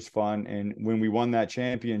exciting. It was fun. And when we won that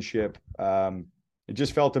championship, it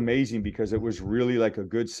just felt amazing, because it was really like a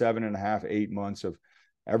good 7.5, 8 months of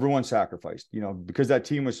everyone sacrificed, because that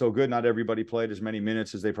team was so good. Not everybody played as many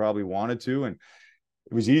minutes as they probably wanted to. And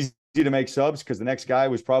it was easy to make subs, because the next guy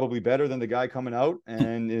was probably better than the guy coming out.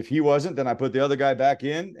 And if he wasn't, then I put the other guy back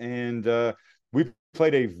in. And we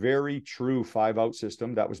played a very true 5-out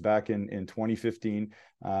system. That was back in 2015.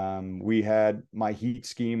 We had, my heat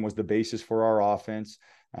scheme was the basis for our offense.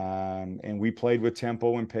 And we played with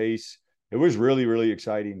tempo and pace. It was really, really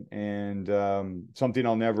exciting, and something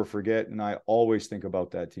I'll never forget. And I always think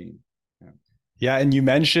about that team. Yeah. And you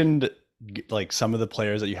mentioned like some of the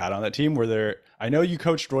players that you had on that team. Were there, I know you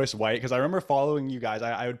coached Royce White, because I remember following you guys.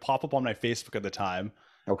 I would pop up on my Facebook at the time.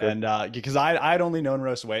 Okay. And because I'd only known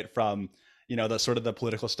Royce White from, the sort of the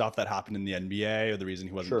political stuff that happened in the NBA, or the reason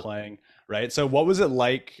he wasn't playing. Right. So what was it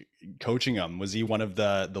like coaching him? Was he one of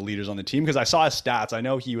the leaders on the team? Because I saw his stats. I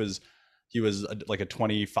know he was like a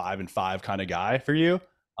 25-5 kind of guy for you.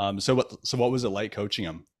 So what was it like coaching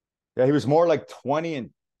him? Yeah, he was more like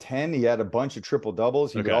 20-10. He had a bunch of triple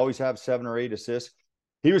doubles. He would always have 7 or 8 assists.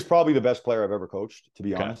 He was probably the best player I've ever coached, to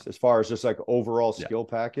be honest, as far as just like overall skill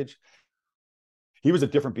package. He was a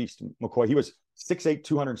different beast, Mccoy. He was 6'8",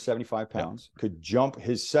 275 pounds, could jump.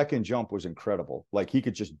 His second jump was incredible. Like, he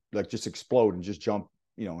could just explode and just jump,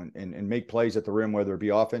 and make plays at the rim, whether it be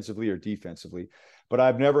offensively or defensively. But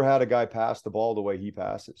I've never had a guy pass the ball the way he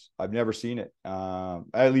passes. I've never seen it,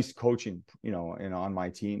 at least coaching, and on my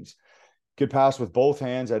teams. Could pass with both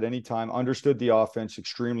hands at any time, understood the offense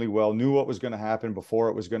extremely well, knew what was going to happen before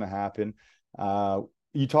it was going to happen.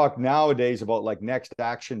 you talk nowadays about like next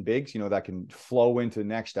action bigs, that can flow into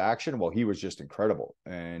next action. Well, he was just incredible.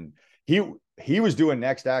 And he was doing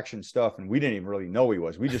next action stuff, and we didn't even really know he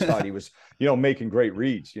was. We just thought he was, making great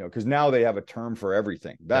reads, because now they have a term for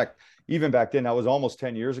everything. Even back then, that was almost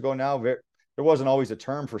 10 years ago now. There wasn't always a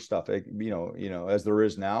term for stuff, as there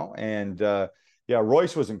is now. And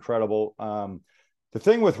Royce was incredible. The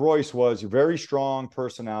thing with Royce was a very strong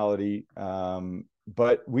personality.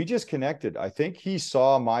 But we just connected. I think he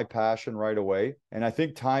saw my passion right away. And I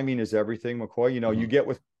think timing is everything, McCoy. You get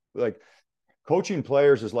with like coaching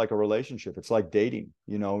players is like a relationship. It's like dating,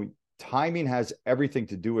 timing has everything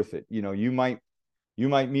to do with it. You might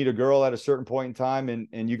meet a girl at a certain point in time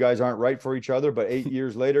and you guys aren't right for each other, but 8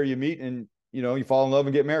 years later you meet and, you fall in love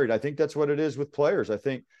and get married. I think that's what it is with players. I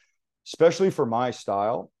think, especially for my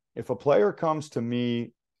style, if a player comes to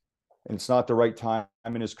me and it's not the right time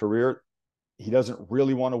in his career, he doesn't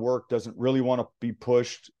really want to work, doesn't really want to be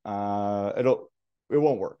pushed. It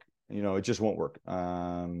won't work. It just won't work.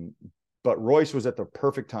 But Royce was at the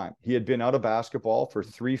perfect time. He had been out of basketball for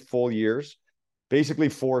 3 full years, basically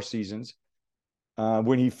 4 seasons.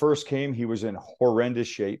 When he first came, he was in horrendous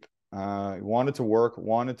shape. He wanted to work,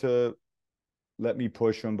 wanted to let me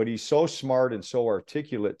push him, but he's so smart and so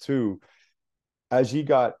articulate too. As he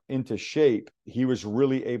got into shape, he was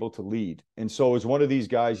really able to lead. And so as one of these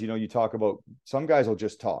guys, you talk about, some guys will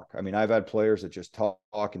just talk. I mean, I've had players that just talk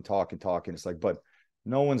and talk and talk. And it's like, but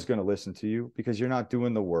no one's going to listen to you because you're not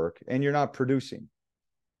doing the work and you're not producing.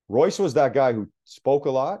 Royce was that guy who spoke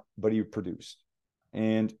a lot, but he produced.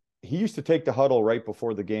 And he used to take the huddle right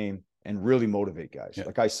before the game and really motivate guys. Yeah.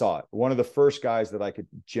 Like I saw it. One of the first guys that I could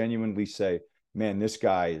genuinely say, man, this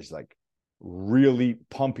guy is like really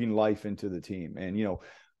pumping life into the team. And,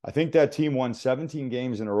 I think that team won 17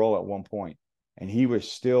 games in a row at one point, and he was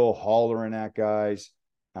still hollering at guys.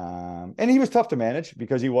 And he was tough to manage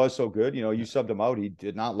because he was so good. You subbed him out. He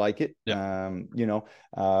did not like it. Yeah.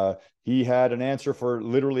 He had an answer for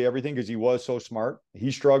literally everything because he was so smart. He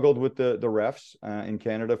struggled with the refs in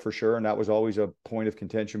Canada for sure. And that was always a point of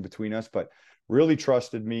contention between us, but really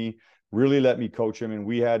trusted me, really let me coach him. And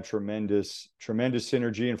we had tremendous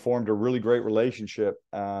synergy and formed a really great relationship.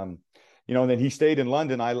 And then he stayed in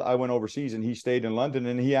London. I went overseas and he stayed in London,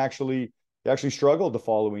 and he actually struggled the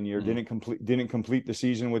following year, didn't complete the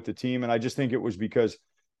season with the team. And I just think it was because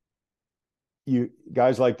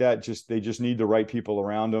guys like that, they just need the right people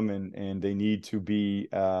around them, and they need to be,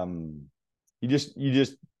 you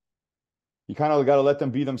kind of got to let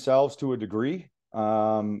them be themselves to a degree.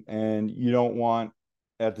 And you don't want,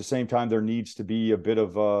 at the same time, there needs to be a bit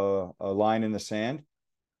of a line in the sand.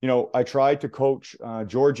 I tried to coach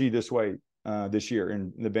Georgie this way this year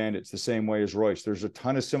in the Bandits, the same way as Royce. There's a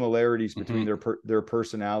ton of similarities between their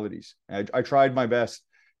personalities. I tried my best.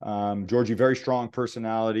 Georgie, very strong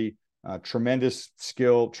personality, tremendous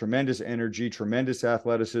skill, tremendous energy, tremendous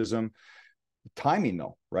athleticism. Timing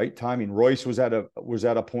though, right? Timing. Royce was at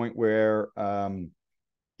a point where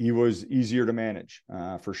he was easier to manage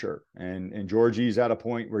for sure. And Georgie's at a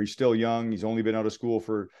point where he's still young. He's only been out of school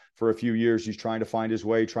for a few years. He's trying to find his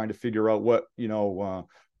way, trying to figure out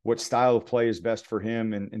what style of play is best for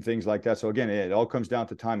him and things like that. So again, it all comes down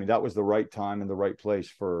to timing. That was the right time and the right place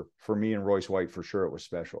for me and Royce White. For sure. It was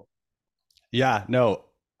special. Yeah, no,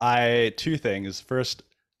 two things. First,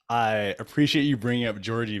 I appreciate you bringing up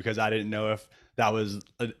Georgie because I didn't know if that was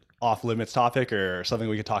an off limits topic or something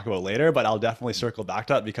we could talk about later, but I'll definitely circle back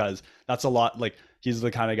to that because that's a lot, like he's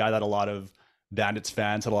the kind of guy that a lot of Bandits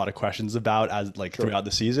fans had a lot of questions about as like throughout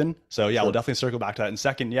the season. So yeah, we'll definitely circle back to that. And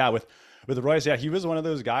second, yeah, with Royce, yeah, he was one of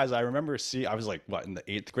those guys I remember I was like, in the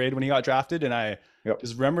 8th grade when he got drafted. And I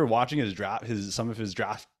just remember watching some of his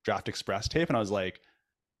draft express tape. And I was like,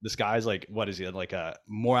 this guy's like, what is he, like a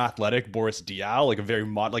more athletic Boris Diaw, like a very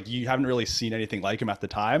like you haven't really seen anything like him at the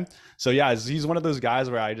time. So yeah, he's one of those guys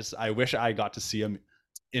where I wish I got to see him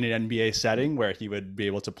in an NBA setting where he would be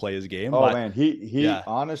able to play his game. Oh, but, man, he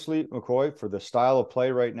honestly, McCoy, for the style of play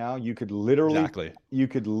right now, you could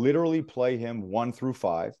literally play him 1 through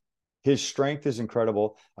 5. His strength is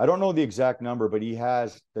incredible. I don't know the exact number, but he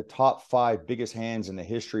has the top 5 biggest hands in the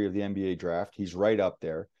history of the NBA draft. He's right up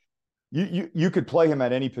there. You could play him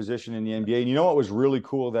at any position in the NBA. And you know what was really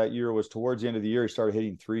cool that year was towards the end of the year, he started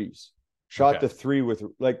hitting threes. Shot the three with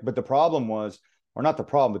but the problem was, or not the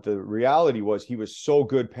problem, but the reality was he was so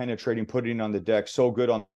good penetrating, putting it on the deck, so good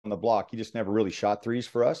on the block. He just never really shot threes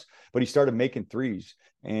for us, but he started making threes.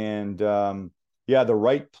 And the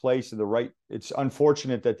right place and it's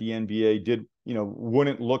unfortunate that the NBA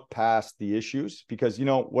wouldn't look past the issues because,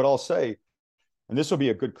 what I'll say, and this will be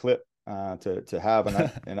a good clip to have,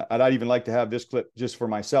 and I'd even like to have this clip just for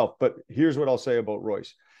myself. But here's what I'll say about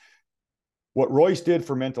Royce. What Royce did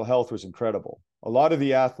for mental health was incredible. A lot of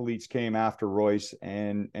the athletes came after Royce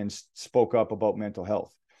and spoke up about mental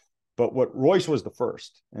health. But what Royce was the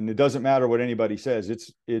first, and it doesn't matter what anybody says.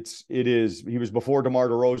 He was before DeMar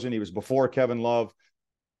DeRozan. He was before Kevin Love.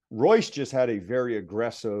 Royce just had a very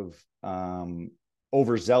aggressive,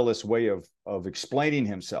 overzealous way of explaining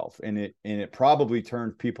himself, and it probably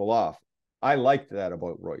turned people off. I liked that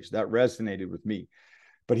about Royce. That resonated with me.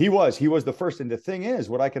 But he was the first. And the thing is,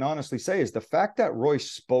 what I can honestly say is the fact that Royce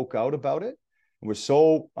spoke out about it, was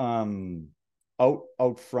so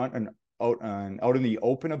out front and out in the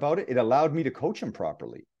open about it, it allowed me to coach him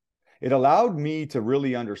properly. It allowed me to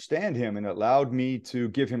really understand him, and it allowed me to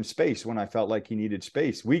give him space when I felt like he needed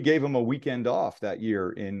space. We gave him a weekend off that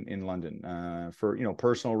year in London for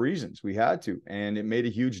personal reasons. We had to, and it made a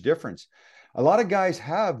huge difference. A lot of guys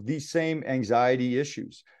have these same anxiety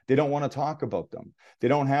issues. They don't want to talk about them. They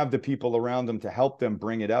don't have the people around them to help them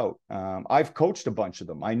bring it out. I've coached a bunch of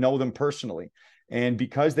them. I know them personally. And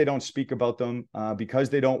because they don't speak about them, because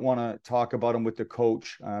they don't want to talk about them with the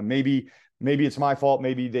coach, maybe it's my fault.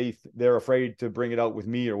 Maybe they're afraid to bring it out with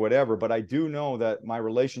me or whatever. But I do know that my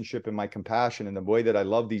relationship and my compassion and the way that I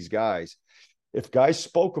love these guys, if guys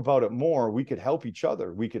spoke about it more, we could help each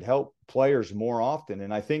other. We could help players more often.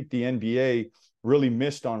 And I think the NBA really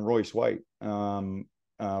missed on Royce White. Royce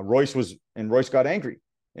got angry,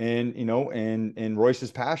 and Royce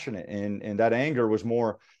is passionate, and that anger was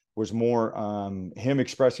more him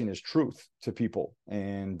expressing his truth to people.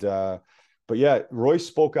 But yeah, Royce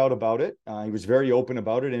spoke out about it. He was very open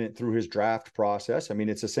about it, and through his draft process. I mean,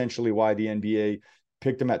 it's essentially why the NBA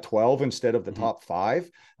picked him at 12 instead of the top 5.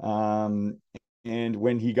 And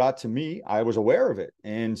when he got to me, I was aware of it.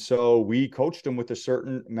 And so we coached him with a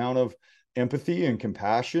certain amount of empathy and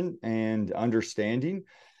compassion and understanding.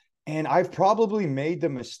 And I've probably made the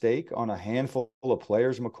mistake on a handful of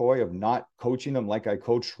players, McCoy, of not coaching them like I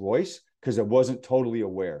coached Royce, because I wasn't totally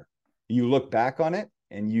aware. You look back on it,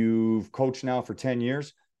 and you've coached now for 10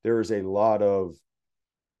 years, there's a lot of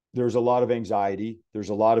anxiety. There's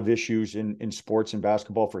a lot of issues in sports and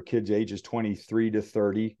basketball for kids ages 23 to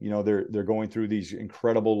 30. They're going through these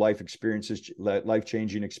incredible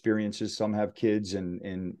life-changing experiences. Some have kids,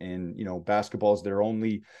 and basketball is their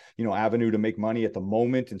only, avenue to make money at the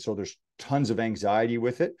moment. And so there's tons of anxiety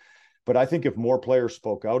with it. But I think if more players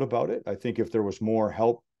spoke out about it, I think if there was more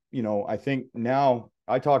help, I think now,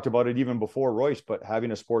 I talked about it even before Royce, but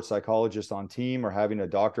having a sports psychologist on team, or having a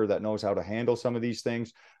doctor that knows how to handle some of these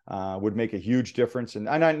things would make a huge difference. And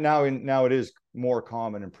now it is more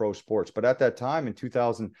common in pro sports. But at that time in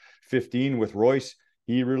 2015 with Royce,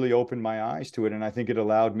 he really opened my eyes to it. And I think it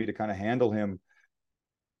allowed me to kind of handle him,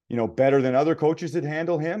 better than other coaches did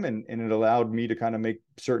handle him. And it allowed me to kind of make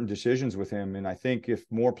certain decisions with him. And I think if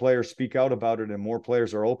more players speak out about it, and more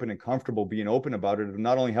players are open and comfortable being open about it, it'll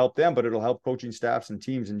not only help them, but it'll help coaching staffs and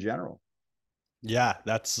teams in general. Yeah,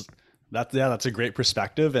 that's a great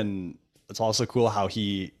perspective. And it's also cool how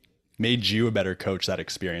he made you a better coach. That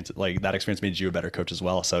experience made you a better coach as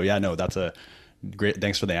well. So yeah, no, that's a great,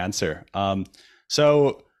 thanks for the answer.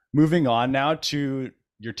 So moving on now to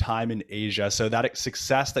your time in Asia. So that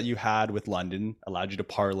success that you had with London allowed you to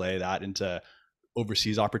parlay that into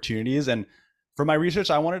overseas opportunities. And for my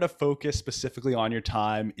research, I wanted to focus specifically on your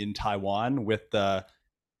time in Taiwan with the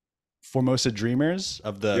Formosa Dreamers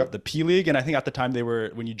of the P League. And I think at the time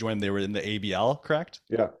when you joined, they were in the ABL, correct?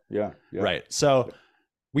 Yeah. Right. So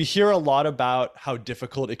we hear a lot about how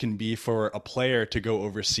difficult it can be for a player to go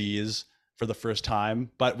overseas for the first time,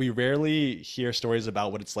 but we rarely hear stories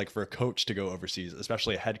about what it's like for a coach to go overseas,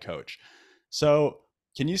 especially a head coach. So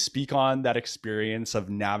can you speak on that experience of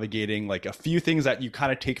navigating like a few things that you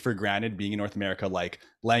kind of take for granted being in North America, like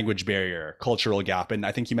language barrier, cultural gap, and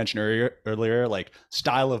I think you mentioned earlier like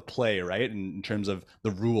style of play, right? In terms of the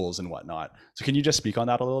rules and whatnot. So can you just speak on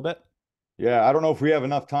that a little bit? Yeah, I don't know if we have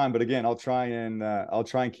enough time, but again, I'll try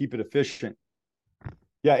and keep it efficient.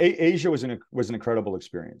 Yeah, Asia was an incredible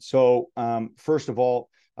experience. So first of all,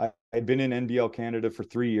 I'd been in NBL Canada for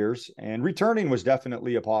 3 years, and returning was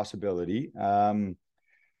definitely a possibility.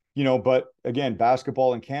 But again,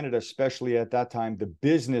 basketball in Canada, especially at that time, the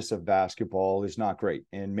business of basketball is not great,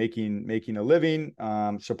 and making a living,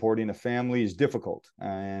 supporting a family is difficult.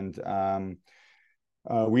 And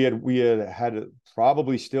we had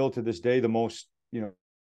probably still to this day the most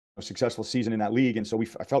successful season in that league, and so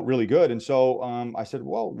I felt really good. And so I said,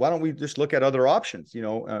 well, why don't we just look at other options,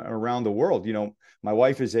 around the world? My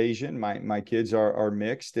wife is Asian, my kids are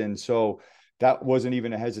mixed, and so that wasn't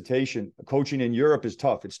even a hesitation. Coaching in Europe is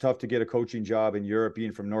tough. It's tough to get a coaching job in Europe,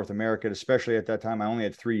 being from North America, especially at that time. I only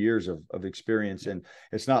had 3 years of experience, and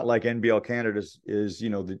it's not like NBL Canada is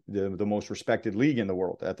the most respected league in the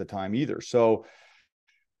world at the time either. So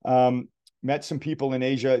met some people in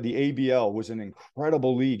Asia. The ABL was an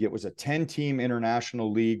incredible league. It was a 10-team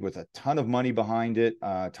international league with a ton of money behind it,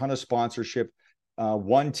 a ton of sponsorship,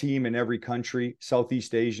 one team in every country,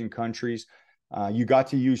 Southeast Asian countries. You got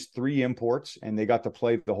to use 3 imports, and they got to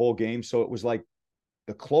play the whole game. So it was like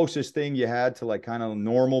the closest thing you had to like kind of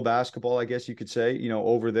normal basketball, I guess you could say,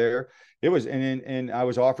 over there. It was, and I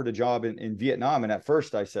was offered a job in Vietnam. And at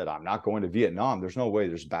first I said, I'm not going to Vietnam. There's no way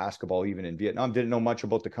there's basketball even in Vietnam. Didn't know much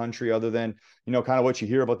about the country other than, kind of what you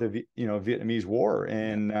hear about the, Vietnamese war.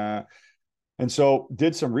 And so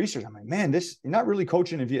did some research. I'm like, man, you're not really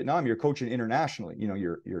coaching in Vietnam. You're coaching internationally.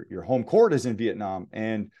 Your home court is in Vietnam.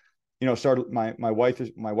 And, started, my wife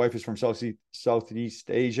is from Southeast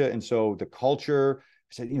Asia. And so the culture,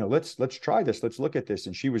 I said, let's try this. Let's look at this.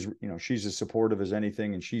 And she was, she's as supportive as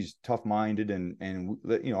anything, and she's tough minded. And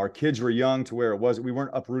our kids were young to where we weren't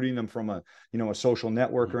uprooting them from a social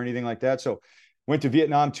network or anything like that. So went to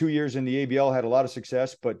Vietnam 2 years in the ABL, had a lot of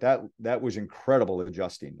success, but that was incredible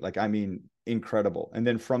adjusting. Like, I mean, incredible. And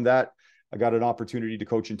then from that, I got an opportunity to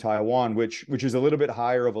coach in Taiwan, which is a little bit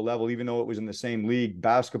higher of a level, even though it was in the same league.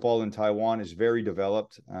 Basketball in Taiwan is very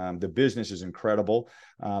developed. The business is incredible.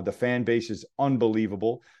 The fan base is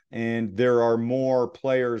unbelievable. And there are more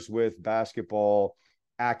players with basketball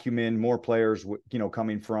acumen, more players,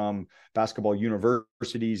 coming from basketball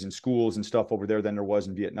universities and schools and stuff over there than there was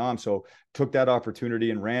in Vietnam. So took that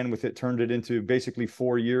opportunity and ran with it, turned it into basically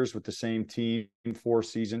 4 years with the same team, 4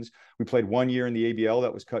 seasons. We played 1 year in the ABL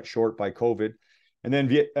that was cut short by COVID. And then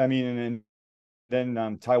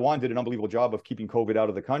Taiwan did an unbelievable job of keeping COVID out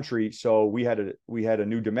of the country. So we had a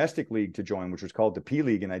new domestic league to join, which was called the P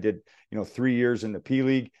League. And I did, 3 years in the P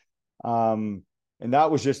League. And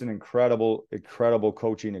that was just an incredible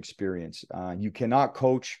coaching experience. You cannot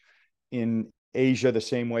coach in Asia the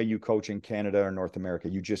same way you coach in Canada or North America.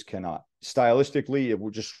 You just cannot. Stylistically,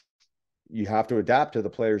 you have to adapt to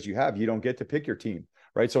the players you have. You don't get to pick your team,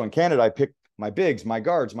 right? So in Canada, I pick my bigs, my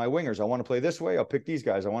guards, my wingers. I want to play this way, I'll pick these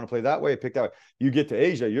guys. I want to play that way, I pick that way. You get to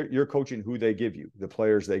Asia, you're coaching who they give you, the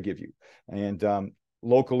players they give you. And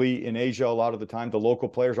locally in Asia, a lot of the time, the local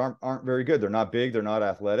players aren't very good. They're not big, they're not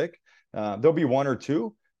athletic. There'll be 1 or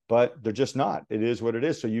 2, but they're just not. It is what it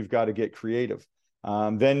is. So you've got to get creative.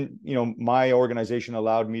 Then, my organization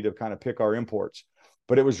allowed me to kind of pick our imports,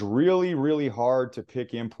 but it was really, really hard to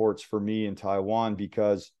pick imports for me in Taiwan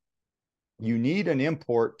because you need an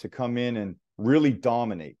import to come in and really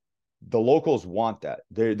dominate. The locals want that.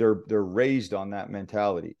 They're raised on that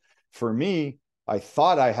mentality. For me, I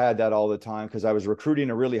thought I had that all the time because I was recruiting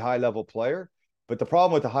a really high level player. But the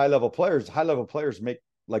problem with the high level players make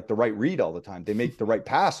like the right read all the time. They make the right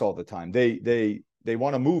pass all the time. They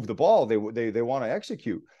want to move the ball. They want to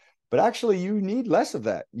execute. But actually, you need less of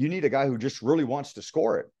that. You need a guy who just really wants to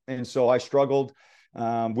score it. And so I struggled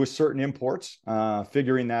with certain imports,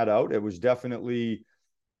 figuring that out. It was definitely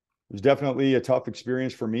a tough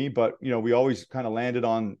experience for me, but we always kind of landed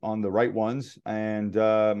on the right ones. And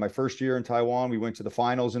my first year in Taiwan, we went to the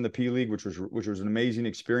finals in the P League, which was an amazing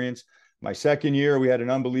experience. My second year, we had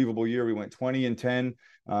an unbelievable year. We went 20-10,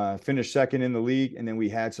 finished second in the league, and then we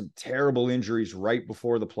had some terrible injuries right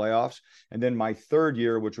before the playoffs. And then my third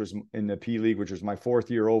year, which was in the P League, which was my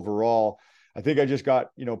 4th year overall, I think I just got,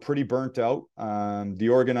 pretty burnt out. The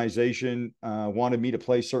organization wanted me to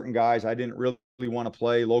play certain guys. I didn't really want to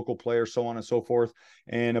play, local players, so on and so forth.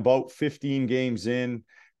 And about 15 games in,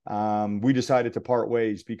 we decided to part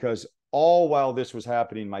ways because all while this was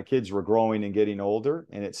happening, my kids were growing and getting older.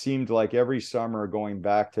 And it seemed like every summer going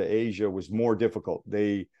back to Asia was more difficult.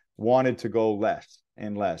 They wanted to go less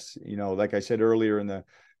and less. Like I said earlier in the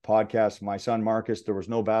podcast, my son Marcus, there was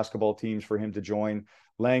no basketball teams for him to join.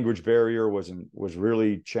 Language barrier was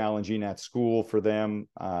really challenging at school for them.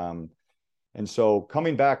 And so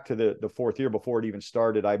coming back to the 4th year before it even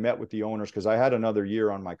started, I met with the owners because I had another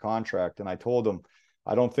year on my contract, and I told them,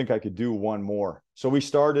 I don't think I could do one more. So we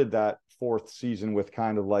started that 4th season with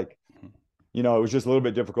kind of like, it was just a little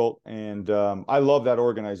bit difficult. And I love that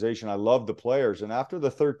organization. I love the players. And after the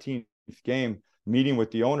 13th game, meeting with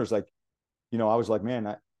the owners, I was like,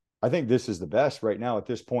 man, I think this is the best right now at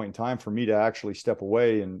this point in time for me to actually step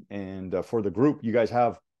away. And for the group, you guys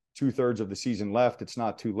have 2/3 of the season left. It's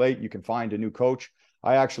not too late. You can find a new coach.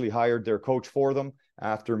 I actually hired their coach for them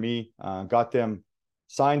after me, got them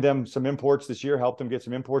signed them some imports this year, helped them get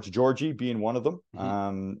some imports, Georgie being one of them.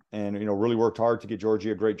 And, you know, really worked hard to get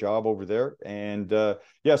Georgie a great job over there. And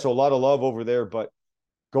yeah, so a lot of love over there. But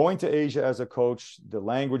going to Asia as a coach, the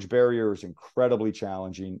language barrier is incredibly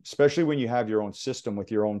challenging, especially when you have your own system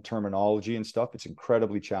with your own terminology and stuff. It's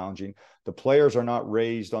incredibly challenging. The players are not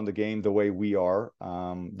raised on the game the way we are.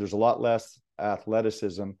 There's a lot less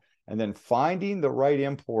athleticism. And then finding the right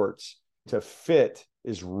imports to fit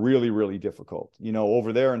is really, really difficult. You know,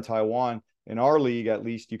 over there in Taiwan, in our league, at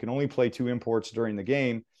least, you can only play 2 imports during the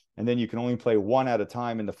game, and then you can only play 1 at a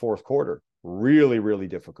time in the fourth quarter. Really, really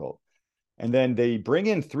difficult. And then they bring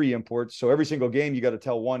in 3 imports. So every single game, you got to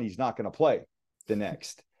tell one he's not going to play the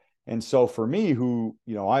next. And so for me, who,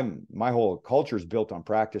 you know, my whole culture is built on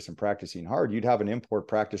practice and practicing hard. You'd have an import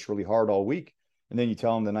practice really hard all week. And then you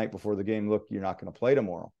tell him the night before the game, look, you're not going to play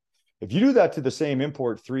tomorrow. If you do that to the same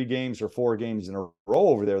import 3 games or 4 games in a row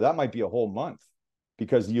over there, that might be a whole month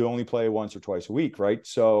because you only play once or twice a week, right?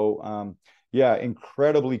 So, yeah,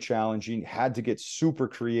 incredibly challenging. Had to get super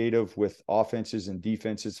creative with offenses and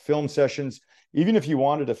defenses. Film sessions, even if you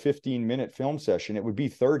wanted a 15-minute film session, it would be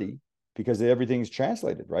 30 because everything's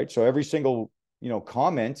translated, right? So every single, you know,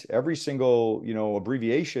 comment, every single, you know,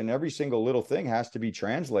 abbreviation, every single little thing has to be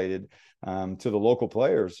translated to the local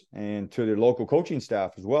players and to their local coaching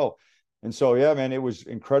staff as well. And so, yeah, man, it was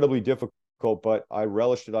incredibly difficult, but I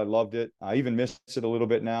relished it. I loved it. I even miss it a little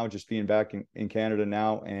bit now, just being back in Canada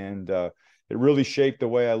now. And it really shaped the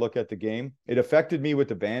way I look at the game. It affected me with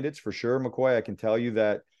the Bandits for sure, McCoy. I can tell you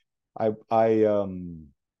that I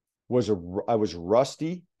was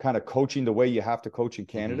rusty kind of coaching the way you have to coach in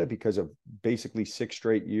Canada because of basically 6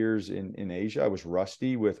 straight years in Asia. I was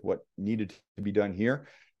rusty with what needed to be done here.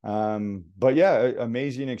 But yeah,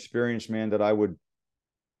 amazing experience, man, that I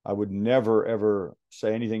would never, ever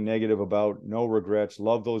say anything negative about. No regrets.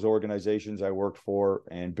 Love those organizations I worked for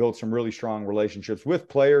and built some really strong relationships with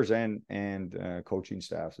players and coaching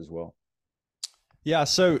staffs as well. Yeah.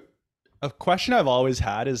 So a question I've always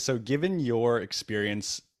had is, so given your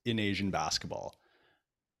experience in Asian basketball,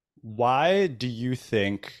 why do you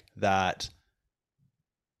think that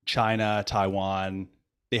China, Taiwan,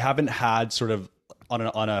 they haven't had sort of on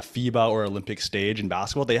a FIBA or Olympic stage in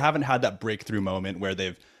basketball, they haven't had that breakthrough moment where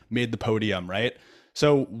they've made the podium, right?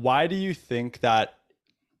 So why do you think that,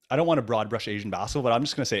 I don't want to broad brush Asian basketball, but I'm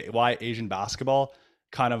just going to say why Asian basketball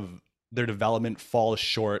kind of their development falls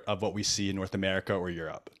short of what we see in North America or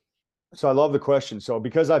Europe? So I love the question. So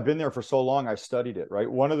because I've been there for so long, I studied it, right?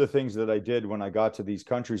 One of the things that I did when I got to these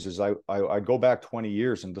countries is I go back 20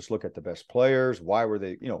 years and just look at the best players. Why were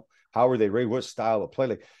they, you know, how were they raised? What style of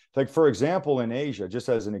play? Like for example, in Asia, just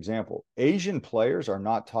as an example, Asian players are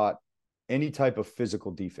not taught any type of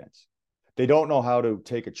physical defense. They don't know how to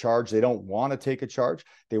take a charge. They don't want to take a charge.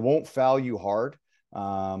 They won't foul you hard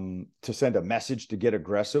to send a message to get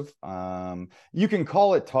aggressive. You can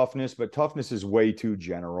call it toughness, but toughness is way too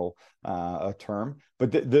general a term.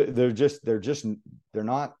 But they're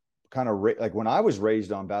not kind of like when I was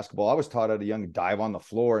raised on basketball, I was taught at a young dive on the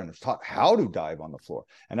floor and was taught how to dive on the floor.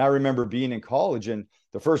 And I remember being in college, and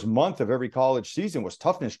the first month of every college season was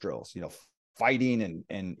toughness drills, you know, fighting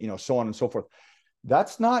and you know, so on and so forth.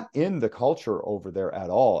 That's not in the culture over there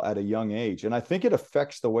at all at a young age. And I think it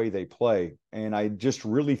affects the way they play. And I just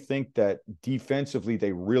really think that defensively,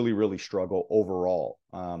 they really, really struggle overall.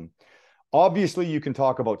 Obviously, you can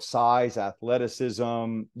talk about size,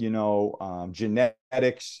 athleticism, you know,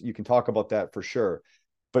 genetics. You can talk about that for sure.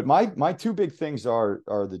 But my 2 big things are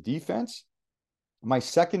the defense. My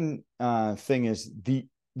second thing is the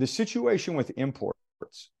situation with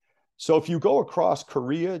imports. So if you go across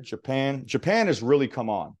Korea, Japan has really come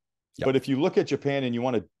on. Yep. But if you look at Japan and you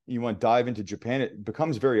want to dive into Japan, it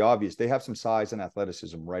becomes very obvious. They have some size and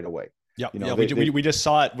athleticism right away. Yeah, you know, we just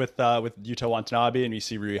saw it with Yuta Watanabe, and we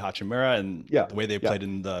see Rui Hachimura and the way they played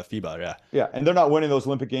in the FIBA. Yeah, and they're not winning those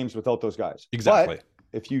Olympic games without those guys. Exactly. But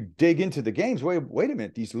if you dig into the games, wait a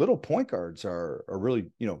minute, these little point guards are really,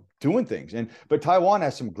 you know, doing things. But Taiwan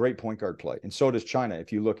has some great point guard play, and so does China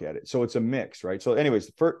if you look at it. So it's a mix, right? So anyways,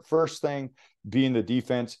 the first thing being the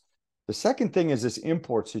defense. The second thing is this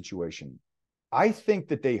import situation. I think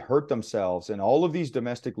that they hurt themselves in all of these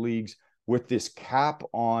domestic leagues with this cap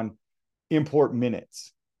on import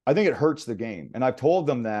minutes. I think it hurts the game. And I've told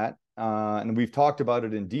them that, and we've talked about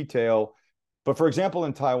it in detail. But for example,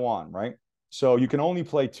 in Taiwan, right? So you can only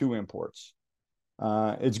play 2 imports.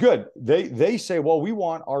 It's good. They say, well, we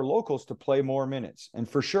want our locals to play more minutes. And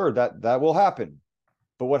for sure that will happen.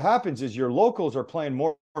 But what happens is your locals are playing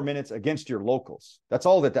more minutes against your locals. That's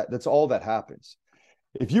all that happens.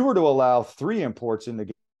 If you were to allow 3 imports in the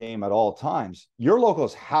game at all times, your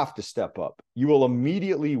locals have to step up. You will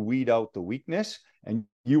immediately weed out the weakness, and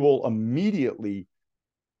you will immediately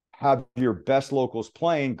have your best locals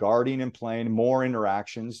playing, guarding and playing more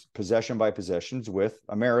interactions, possession by possessions with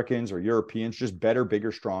Americans or Europeans, just better,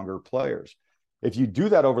 bigger, stronger players. If you do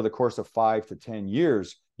that over the course of 5 to 10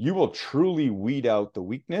 years, you will truly weed out the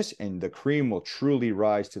weakness and the cream will truly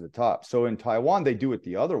rise to the top. So in Taiwan, they do it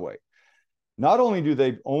the other way. Not only do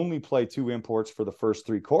they only play 2 imports for the first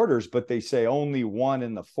 3 quarters, but they say only 1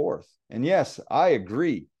 in the 4th. And yes, I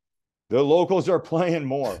agree. The locals are playing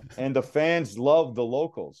more and the fans love the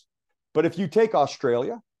locals. But if you take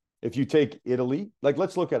Australia, if you take Italy, like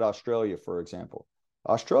let's look at Australia, for example.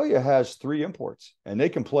 Australia has 3 imports and they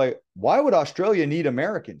can play. Why would Australia need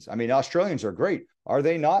Americans? I mean, Australians are great. Are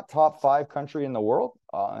they not top 5 country in the world?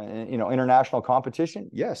 International competition?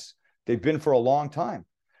 Yes, they've been for a long time.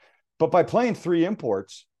 But by playing 3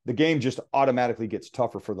 imports, the game just automatically gets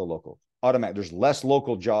tougher for the local. There's less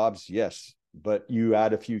local jobs, yes, but you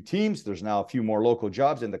add a few teams, there's now a few more local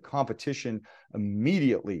jobs, and the competition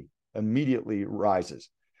immediately rises.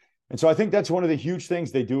 And so I think that's one of the huge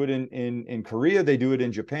things. They do it in Korea, they do it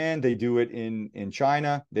in Japan, they do it in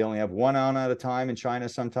China. They only have 1 on at a time in China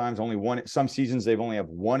sometimes, only 1. Some seasons they've only have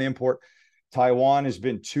 1 import. Taiwan has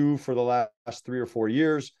been 2 for the last 3 or 4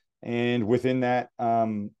 years. And within that,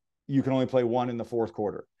 you can only play 1 in the 4th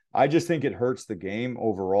quarter. I just think it hurts the game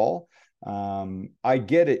overall. I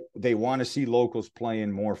get it. They want to see locals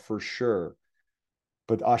playing more for sure.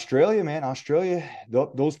 But Australia, man,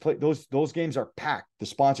 those games are packed. The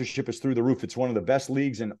sponsorship is through the roof. It's one of the best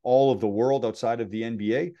leagues in all of the world outside of the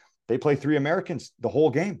NBA. They play 3 Americans the whole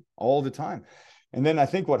game, all the time. And then I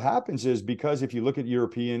think what happens is, because if you look at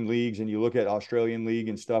European leagues and you look at Australian league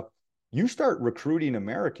and stuff, you start recruiting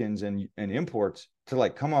Americans and imports to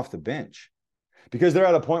like come off the bench, because they're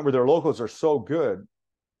at a point where their locals are so good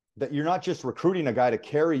that you're not just recruiting a guy to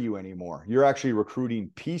carry you anymore. You're actually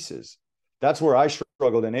recruiting pieces. That's where I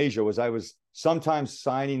struggled in Asia. I was sometimes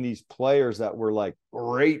signing these players that were like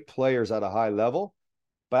great players at a high level,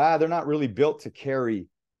 but they're not really built to carry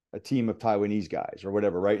a team of Taiwanese guys or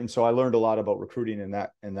whatever, right? And so I learned a lot about recruiting in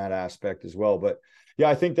that aspect as well. But yeah,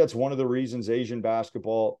 I think that's one of the reasons Asian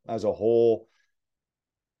basketball as a whole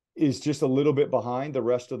is just a little bit behind the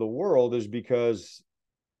rest of the world, is because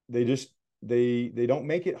they don't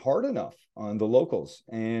make it hard enough on the locals.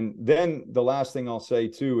 And then the last thing I'll say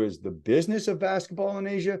too is the business of basketball in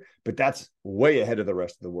Asia, but that's way ahead of the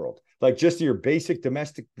rest of the world. Like just your basic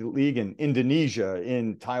domestic league in Indonesia,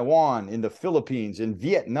 in Taiwan, in the Philippines, in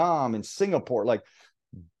Vietnam, in Singapore, like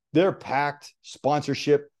they're packed.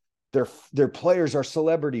 Sponsorship. Their players are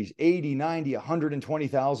celebrities, 80, 90,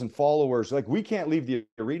 120,000 followers. Like we can't leave the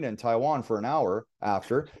arena in Taiwan for an hour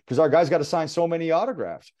after, because our guys got to sign so many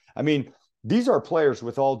autographs. I mean, these are players,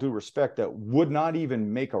 with all due respect, that would not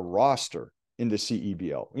even make a roster in the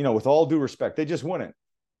CEBL. With all due respect, they just wouldn't.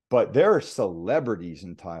 But they're celebrities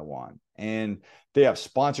in Taiwan, and they have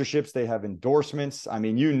sponsorships, they have endorsements. I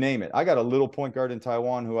mean, you name it. I got a little point guard in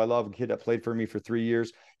Taiwan who I love, a kid that played for me for 3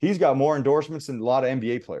 years. He's got more endorsements than a lot of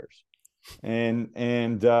NBA players. And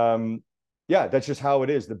yeah, that's just how it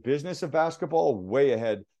is. The business of basketball way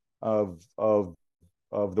ahead of the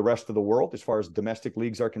rest of the world as far as domestic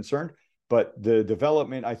leagues are concerned. But the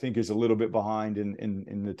development, I think, is a little bit behind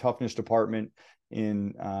in the toughness department.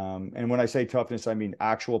 And when I say toughness, I mean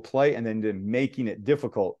actual play, and then making it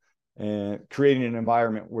difficult and creating an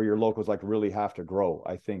environment where your locals like really have to grow.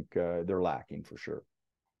 I think they're lacking for sure.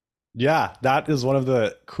 Yeah, that is one of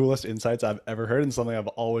the coolest insights I've ever heard, and something I've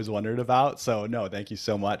always wondered about. So no, thank you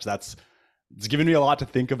so much. It's given me a lot to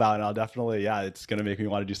think about, and I'll definitely, it's going to make me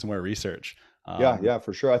want to do some more research. Yeah,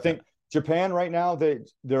 for sure. I think Japan right now,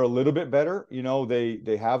 they're a little bit better.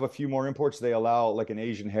 They have a few more imports. They allow like an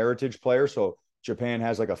Asian heritage player. So Japan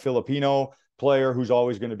has like a Filipino player who's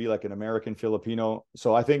always going to be like an American Filipino.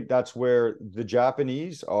 So I think that's where the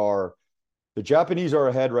Japanese are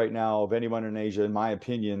ahead right now of anyone in Asia, in my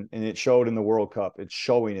opinion. And it showed in the World Cup. It's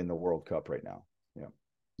showing in the World Cup right now. Yeah.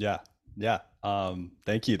 Yeah. Yeah.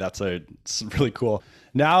 Thank you. It's really cool.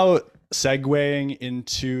 Now, segueing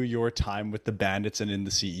into your time with the Bandits and in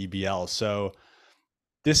the CEBL. So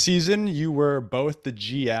this season, you were both the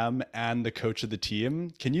GM and the coach of the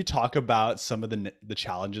team. Can you talk about some of the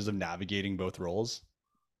challenges of navigating both roles?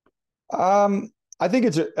 I think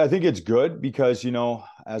it's good because,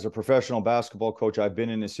 as a professional basketball coach, I've been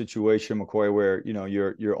in a situation, McCoy, where,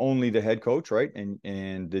 you're only the head coach, right?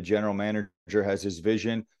 And the general manager has his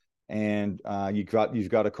vision, and you've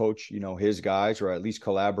got to coach, his guys, or at least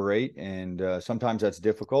collaborate. And sometimes that's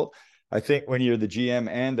difficult. I think when you're the GM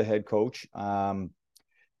and the head coach,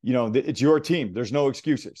 it's your team. There's no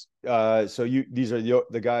excuses. So these are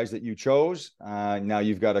the guys that you chose. Now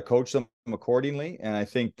you've got to coach them accordingly. And I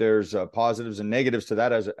think there's positives and negatives to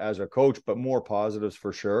that as a coach, but more positives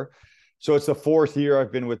for sure. So it's the fourth year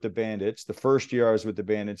I've been with the Bandits. The first year I was with the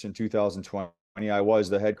Bandits in 2020. I was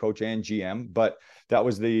the head coach and GM, but that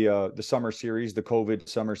was the summer series, the COVID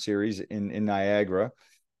summer series in Niagara.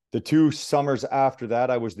 The 2 summers after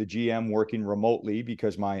that, I was the GM working remotely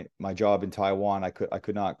because my job in Taiwan, I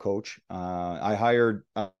could not coach. I hired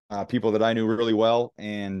people that I knew really well,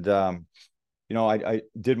 and I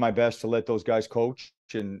did my best to let those guys coach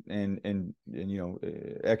and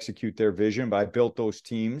execute their vision. But I built those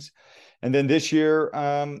teams, and then this year,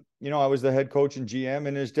 I was the head coach and GM,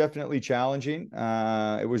 and it's definitely challenging.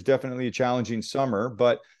 It was definitely a challenging summer,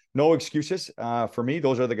 but no excuses for me.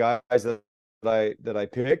 Those are the guys that I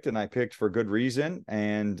picked, and I picked for good reason.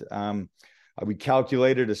 And we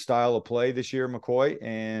calculated a style of play this year, McCoy,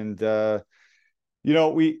 and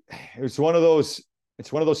it's one of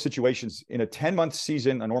those situations in a 10-month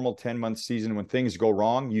season, a normal 10-month season, when things go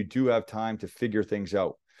wrong, you do have time to figure things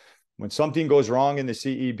out. When something goes wrong in the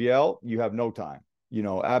CEBL, you have no time.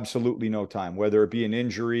 Absolutely no time, whether it be an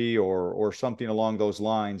injury or something along those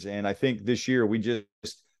lines. And I think this year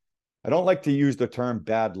I don't like to use the term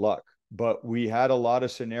bad luck, but we had a lot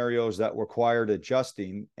of scenarios that required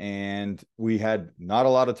adjusting, and we had not a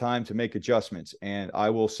lot of time to make adjustments. And I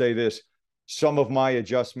will say this, some of my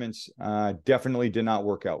adjustments definitely did not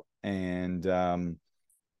work out. And,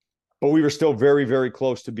 but we were still very, very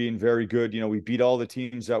close to being very good. We beat all the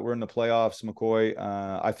teams that were in the playoffs, McCoy.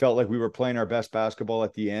 I felt like we were playing our best basketball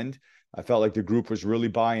at the end. I felt like the group was really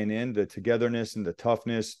buying in, the togetherness and the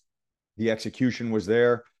toughness, the execution was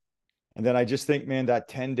there. And then I just think, man, that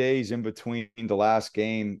 10 days in between the last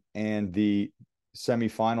game and the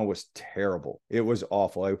semifinal was terrible. It was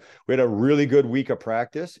awful. We had a really good week of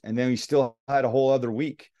practice, and then we still had a whole other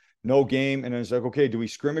week, no game. And it was like, okay, do we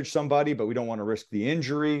scrimmage somebody, but we don't want to risk the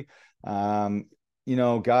injury?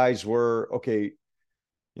 Guys were okay.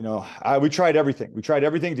 We tried everything. We tried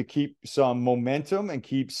everything to keep some momentum and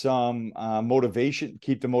keep some motivation,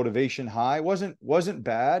 keep the motivation high. Wasn't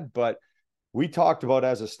bad, but we talked about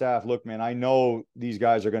as a staff, look, man, I know these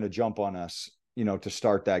guys are going to jump on us, to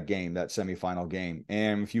start that game, that semifinal game.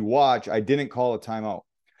 And if you watch, I didn't call a timeout.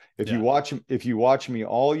 If you watch me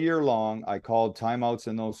all year long, I called timeouts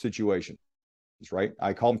in those situations, right?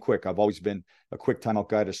 I call them quick. I've always been a quick timeout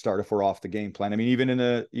guy to start if we're off the game plan. I mean, even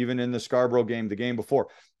in the Scarborough game, the game before,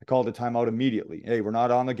 I called a timeout immediately. Hey, we're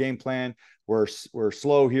not on the game plan. We're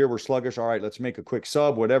slow here. We're sluggish. All right, let's make a quick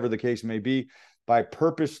sub, whatever the case may be. But I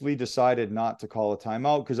purposely decided not to call a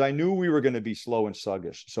timeout because I knew we were going to be slow and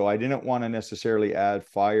sluggish. So I didn't want to necessarily add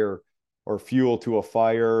fire or fuel to a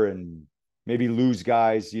fire and maybe lose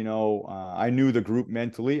guys. I knew the group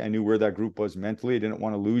mentally. I knew where that group was mentally. I didn't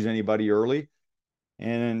want to lose anybody early.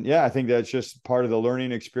 And yeah, I think that's just part of the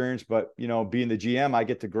learning experience. But, being the GM, I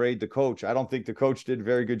get to grade the coach. I don't think the coach did a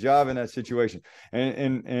very good job in that situation.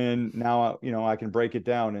 And now, I can break it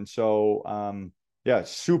down. And so, yeah,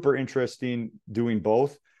 super interesting doing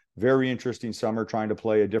both. Very interesting summer trying to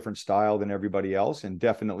play a different style than everybody else, and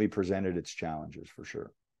definitely presented its challenges for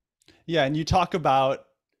sure. Yeah, and you talk about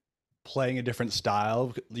playing a different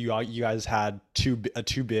style. You guys had two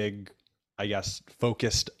big, I guess,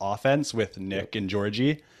 focused offense with Nick and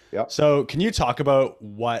Georgie. Yeah. So can you talk about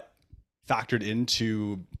what factored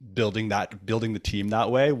into building the team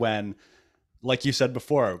that way when, like you said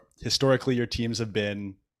before, historically your teams have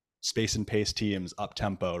been space and pace teams, up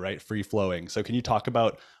tempo, right? Free flowing. So can you talk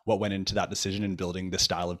about what went into that decision in building this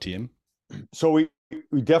style of team? So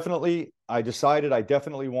I decided I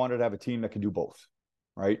definitely wanted to have a team that could do both.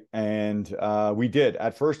 Right. And we did.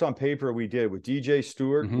 At first on paper, we did. With DJ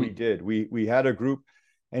Stewart, we did. We had a group.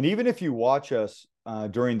 And even if you watch us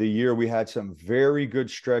during the year, we had some very good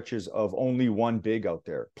stretches of only one big out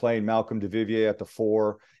there, playing Malcolm DeVivier at the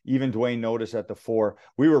 4, even Dwayne Notice at the 4.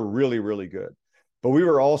 We were really, really good. But we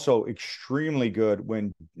were also extremely good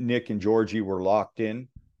when Nick and Georgie were locked in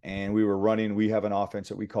and we have an offense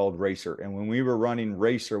that we called Racer. And when we were running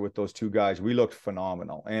Racer with those two guys, we looked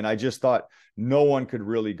phenomenal. And I just thought no one could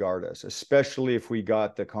really guard us, especially if we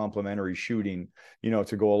got the complementary shooting,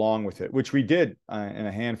 to go along with it, which we did in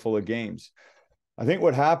a handful of games. I think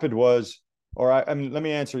what happened was, let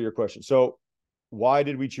me answer your question. So why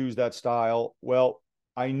did we choose that style? Well,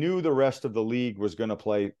 I knew the rest of the league was going to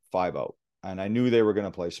play 5-out. And I knew they were going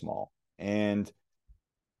to play small. And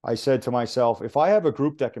I said to myself, if I have a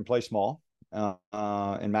group that can play small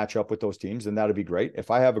and match up with those teams, then that'd be great. If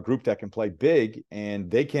I have a group that can play big and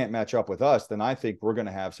they can't match up with us, then I think we're going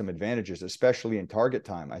to have some advantages, especially in target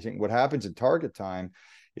time. I think what happens in target time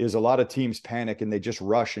is a lot of teams panic and they just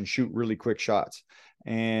rush and shoot really quick shots.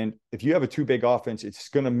 And if you have a too big offense, it's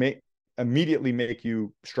going to immediately make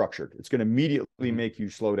you structured. It's going to immediately make you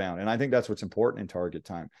slow down. And I think that's what's important in target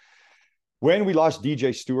time. When we lost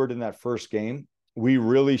DJ Stewart in that first game, we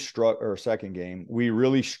really or second game, we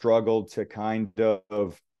really struggled to kind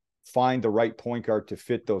of find the right point guard to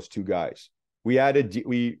fit those two guys. We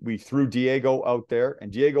threw Diego out there,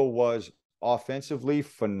 and Diego was offensively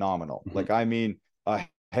phenomenal. Like, I mean,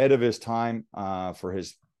 ahead of his time for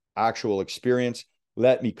his actual experience.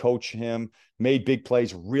 Let me coach him, made big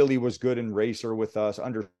plays, really was good in racer with us,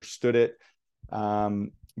 understood it.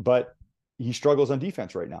 But he struggles on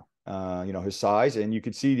defense right now. His size, and you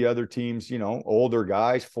could see the other teams, older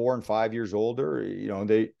guys, 4 and 5 years older,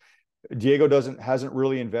 Diego hasn't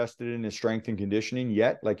really invested in his strength and conditioning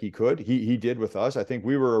yet, like he could. He did with us. I think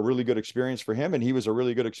we were a really good experience for him, and he was a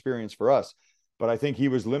really good experience for us. But I think he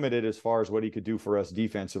was limited as far as what he could do for us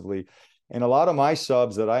defensively. And a lot of my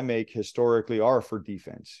subs that I make historically are for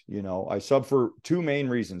defense. I sub for two main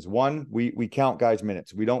reasons. One, we count guys'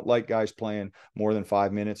 minutes. We don't like guys playing more than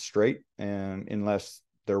 5 minutes straight, unless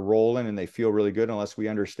they're rolling and they feel really good, unless we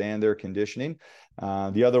understand their conditioning.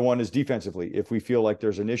 The other one is defensively. If we feel like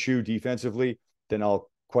there's an issue defensively, then I'll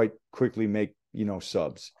quite quickly make,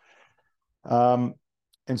 subs.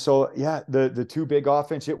 And so, yeah, the too big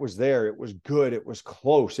offense, it was there. It was good. It was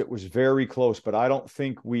close. It was very close, but I don't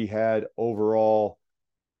think we had overall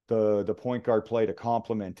the point guard play to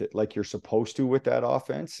complement it like you're supposed to with that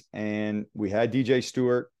offense. And we had DJ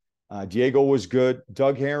Stewart. Diego was good.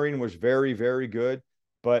 Doug Herring was very, very good.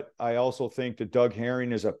 But I also think that Doug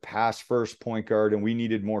Herring is a pass-first point guard, and we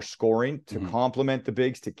needed more scoring to complement the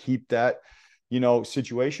bigs to keep that,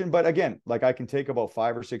 situation. But again, like, I can take about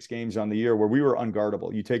 5 or 6 games on the year where we were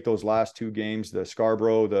unguardable. You take those last 2 games, the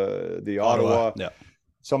Scarborough, the Ottawa,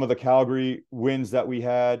 some of the Calgary wins that we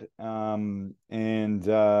had, and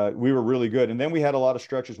we were really good. And then we had a lot of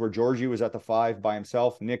stretches where Georgie was at the 5 by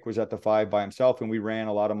himself, Nick was at the 5 by himself, and we ran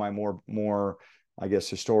a lot of my more I guess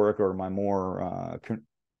historic or my more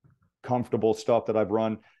comfortable stuff that I've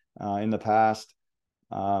run in the past.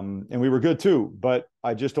 And we were good too, but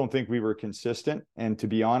I just don't think we were consistent. And to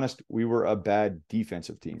be honest, we were a bad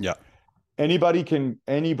defensive team. Yeah. Anybody can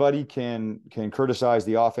criticize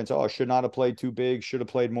the offense. Oh, should not have played too big, should have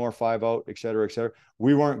played more 5 out, et cetera, et cetera.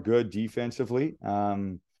 We weren't good defensively.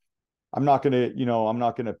 I'm not going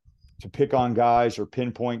to pick on guys or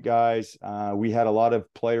pinpoint guys. We had a lot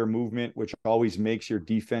of player movement, which always makes your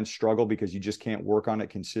defense struggle because you just can't work on it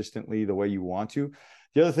consistently the way you want to.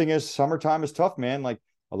 The other thing is summertime is tough, man. Like,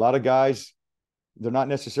 a lot of guys, they're not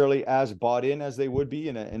necessarily as bought in as they would be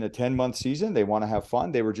in a 10-month season. They want to have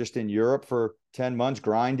fun. They were just in Europe for 10 months,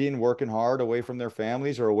 grinding, working hard away from their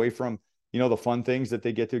families or away from, the fun things that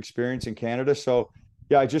they get to experience in Canada. So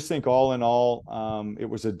yeah, I just think all in all, it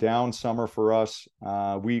was a down summer for us.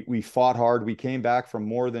 We fought hard. We came back from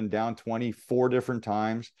more than down 24 different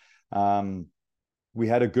times. We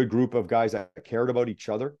had a good group of guys that cared about each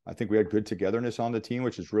other. I think we had good togetherness on the team,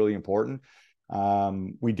 which is really important.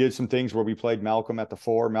 We did some things where we played Malcolm at the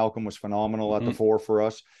 4. Malcolm was phenomenal at the 4 for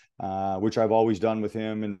us, which I've always done with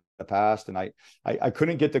him in the past. And I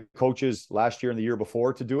couldn't get the coaches last year and the year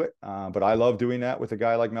before to do it. But I love doing that with a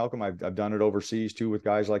guy like Malcolm. I've done it overseas too with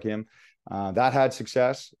guys like him. That had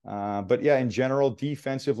success. But yeah, in general,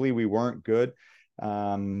 defensively, we weren't good.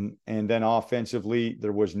 And then offensively,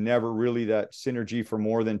 there was never really that synergy for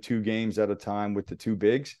more than 2 games at a time with the 2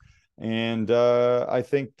 bigs. And I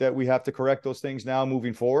think that we have to correct those things now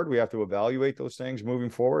moving forward. We have to evaluate those things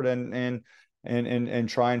moving forward and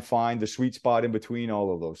try and find the sweet spot in between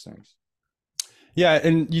all of those things. Yeah,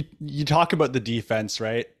 and you talk about the defense,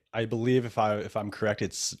 right? I believe if I'm correct,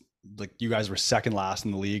 it's like you guys were second last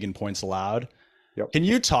in the league in points allowed. Yep. Can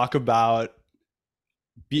you talk about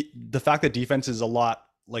the fact that defense is a lot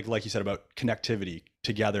like you said about connectivity,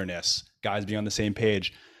 togetherness, guys being on the same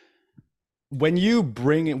page? When you're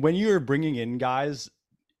bringing in guys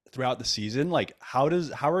throughout the season, like how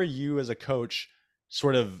are you as a coach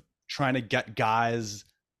sort of trying to get guys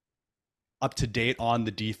up to date on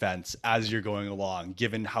the defense as you're going along,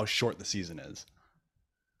 given how short the season is?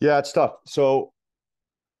 Yeah, it's tough. So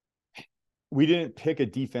we didn't pick a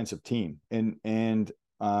defensive team, and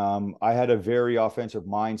I had a very offensive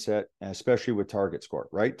mindset, especially with target score,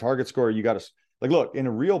 right? Target score, you got to look, in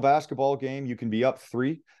a real basketball game, you can be up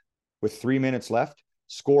 3 with 3 minutes left,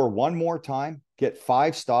 score 1 more time, get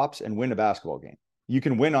 5 stops, and win a basketball game. You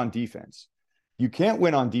can win on defense. You can't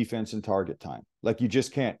win on defense in target time. Like, you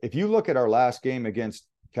just can't. If you look at our last game against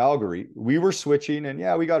Calgary, we were switching, and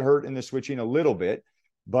yeah, we got hurt in the switching a little bit,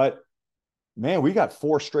 but man, we got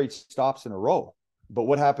 4 straight stops in a row. But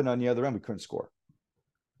what happened on the other end? We couldn't score.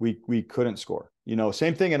 We couldn't score. You know,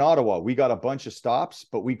 same thing in Ottawa. We got a bunch of stops,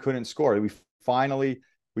 but we couldn't score. We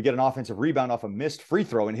get an offensive rebound off a missed free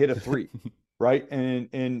throw and hit a three. Right.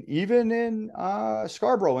 And even in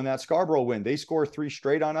Scarborough, in that Scarborough win, they score 3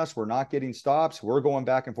 straight on us. We're not getting stops. We're going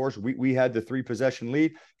back and forth. We had the 3 possession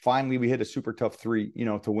lead. Finally, we hit a super tough 3, you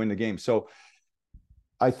know, to win the game. So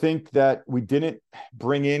I think that we didn't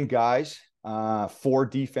bring in guys for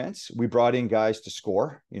defense. We brought in guys to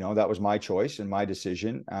score. You know, that was my choice and my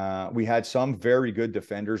decision. We had some very good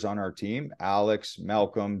defenders on our team: Alex,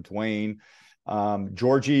 Malcolm, Dwayne.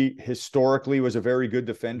 Georgie historically was a very good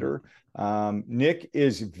defender. Nick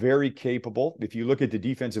is very capable. If you look at the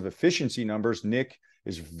defensive efficiency numbers, Nick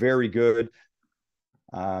is very good.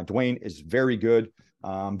 Dwayne is very good.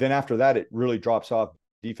 Then after that, it really drops off.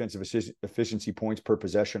 Defensive efficiency points per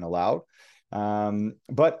possession allowed.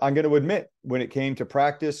 But I'm going to admit, when it came to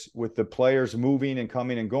practice with the players moving and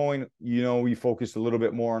coming and going, you know, we focused a little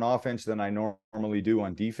bit more on offense than I normally do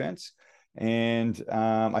on defense. And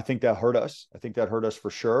I think that hurt us. I think that hurt us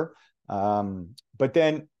for sure. But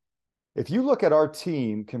then if you look at our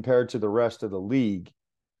team compared to the rest of the league,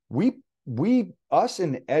 us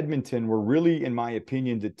and Edmonton were really, in my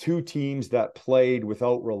opinion, the 2 teams that played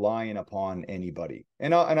without relying upon anybody.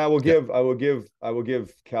 And I will give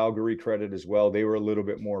Calgary credit as well. They were a little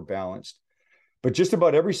bit more balanced. But just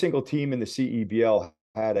about every single team in the CEBL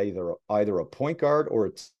had either a point guard or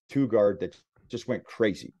a 2 guard that just went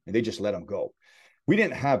crazy and they just let them go. We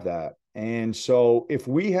didn't have that. And so if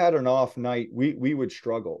we had an off night, we would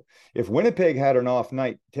struggle. If Winnipeg had an off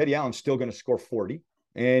night, Teddy Allen's still going to score 40.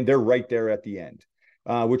 And they're right there at the end,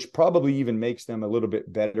 which probably even makes them a little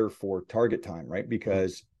bit better for target time, right?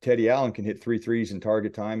 Because Teddy Allen can hit 3 threes in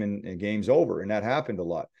target time and game's over. And that happened a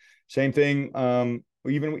lot. Same thing,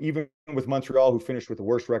 even with Montreal, who finished with a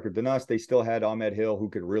worse record than us, they still had Ahmed Hill, who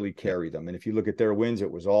could really carry them. And if you look at their wins,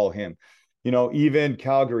 it was all him. You know, even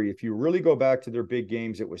Calgary, if you really go back to their big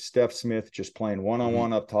games, it was Steph Smith just playing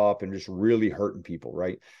one-on-one up top and just really hurting people,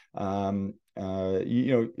 right?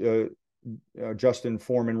 Justin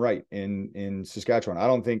Foreman Wright in Saskatchewan. I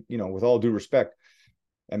don't think, you know, with all due respect,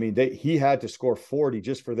 I mean, he had to score 40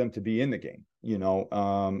 just for them to be in the game, you know,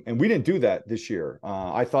 and we didn't do that this year.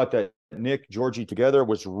 I thought that Nick, Georgie together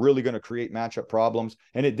was really going to create matchup problems,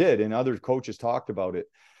 and it did, and other coaches talked about it.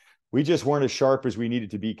 We just weren't as sharp as we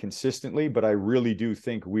needed to be consistently, but I really do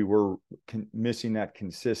think we were missing that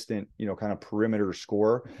consistent, you know, kind of perimeter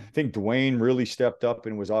score. I think Dwayne really stepped up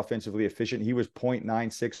and was offensively efficient. He was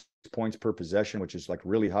 0.96 points per possession, which is like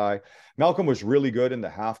really high. Malcolm was really good in the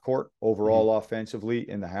half court overall offensively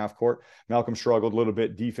in the half court. Malcolm struggled a little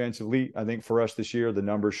bit defensively. I think for us this year, the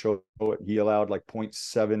numbers show it. He allowed like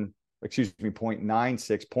 0.96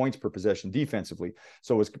 points per possession defensively.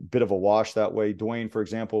 So it was a bit of a wash that way. Dwayne, for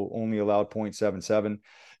example, only allowed 0.77.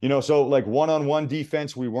 You know, so like one-on-one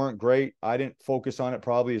defense, we weren't great. I didn't focus on it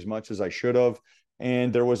probably as much as I should have.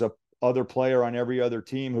 And there was a other player on every other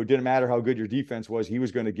team who didn't matter how good your defense was, he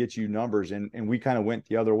was going to get you numbers. And we kind of went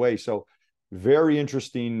the other way. So very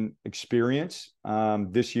interesting experience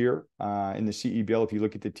this year in the CEBL. If you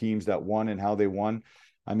look at the teams that won and how they won,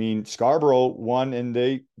 I mean, Scarborough won, and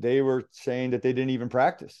they were saying that they didn't even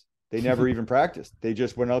practice. They never even practiced. They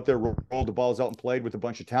just went out there, rolled the balls out, and played with a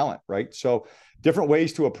bunch of talent, right? So different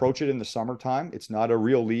ways to approach it in the summertime. It's not a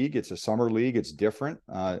real league. It's a summer league. It's different.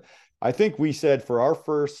 I think we said for our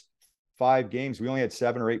first 5 games, we only had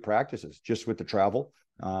 7 or 8 practices just with the travel.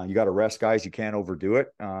 You got to rest guys. You can't overdo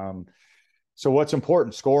it. So what's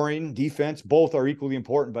important? Scoring, defense, both are equally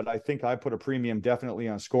important, but I think I put a premium definitely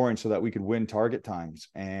on scoring so that we could win target times.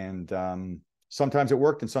 And sometimes it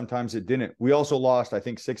worked and sometimes it didn't. We also lost, I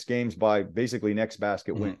think, 6 games by basically next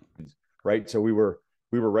basket wins, right? So we were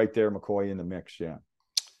right there, McCoy, in the mix. Yeah.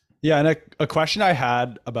 Yeah. And a question I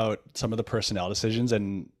had about some of the personnel decisions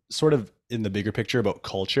and sort of in the bigger picture about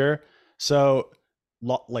culture. So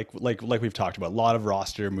like we've talked about, a lot of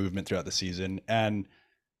roster movement throughout the season. And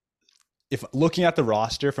if looking at the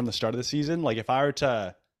roster from the start of the season, like if I were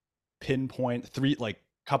to pinpoint 3, like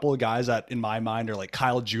couple of guys that in my mind are like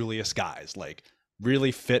Kyle Julius guys, like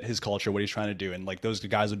really fit his culture, what he's trying to do. And like those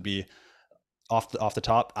guys would be off the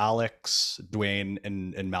top, Alex, Dwayne,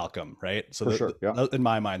 and Malcolm, right? So sure, yeah. In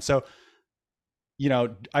my mind. So, you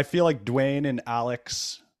know, I feel like Dwayne and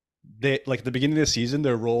Alex, they like at the beginning of the season,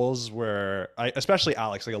 their roles were, especially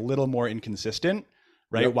Alex, like a little more inconsistent.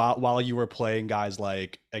 Right. Yep. While you were playing guys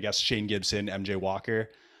like, I guess, Shane Gibson, MJ Walker.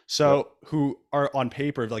 So yep. Who are on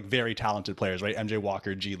paper like very talented players, right? MJ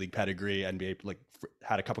Walker, G League pedigree, NBA, like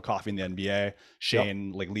had a cup of coffee in the NBA. Shane,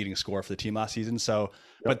 yep. like leading scorer for the team last season. So, yep.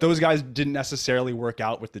 But those guys didn't necessarily work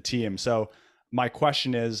out with the team. So my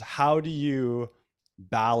question is, how do you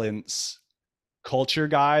balance culture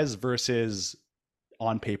guys versus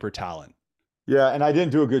on paper talent? Yeah, and I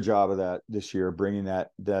didn't do a good job of that this year, bringing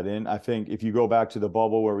that in. I think if you go back to the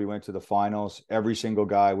bubble where we went to the finals, every single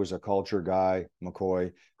guy was a culture guy,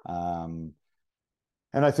 McCoy. Um,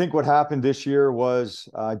 and I think what happened this year was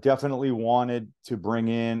I definitely wanted to bring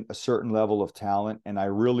in a certain level of talent, and I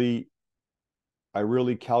really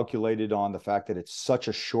calculated on the fact that it's such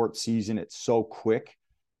a short season, it's so quick.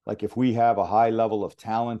 Like if we have a high level of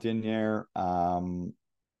talent in there, I'm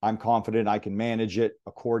confident I can manage it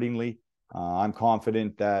accordingly. I'm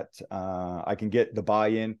confident that I can get the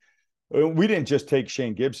buy-in. We didn't just take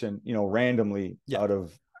Shane Gibson, randomly Yeah. out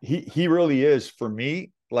of he really is for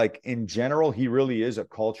me, like in general, he really is a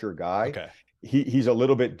culture guy. Okay. He's a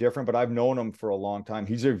little bit different, but I've known him for a long time.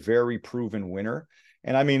 He's a very proven winner.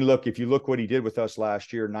 And I mean, look, if you look what he did with us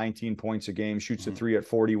last year, 19 points a game, shoots the three at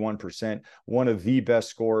 41%, one of the best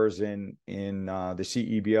scorers in the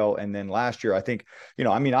CEBL. And then last year, I think,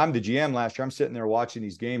 I'm the GM last year. I'm sitting there watching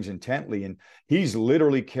these games intently, and he's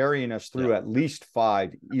literally carrying us through at least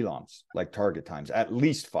 5 elams, like target times, at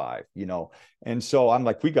least 5. And so I'm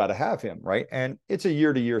like, we got to have him, right? And it's a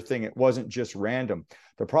year-to-year thing. It wasn't just random.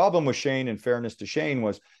 The problem with Shane, in fairness to Shane,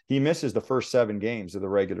 was he misses the first 7 games of the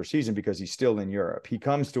regular season because he's still in Europe. He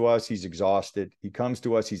comes to us, he's exhausted. He comes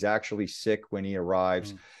to us, he's actually sick when he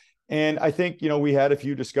arrives. And I think, we had a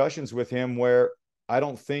few discussions with him where I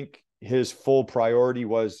don't think his full priority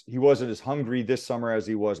was, he wasn't as hungry this summer as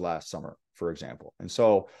he was last summer, for example. And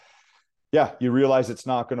so, yeah, you realize it's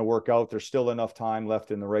not going to work out. There's still enough time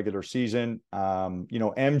left in the regular season.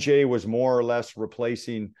 MJ was more or less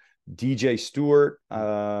replacing DJ Stewart,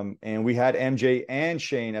 and we had MJ and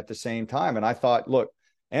Shane at the same time. And I thought, look,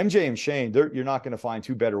 MJ and Shane, you're not going to find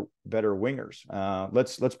two better wingers.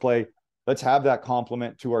 Let's have that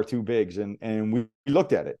complement to our 2 bigs. And we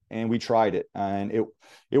looked at it and we tried it, and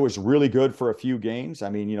it was really good for a few games. I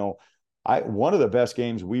mean, one of the best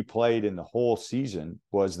games we played in the whole season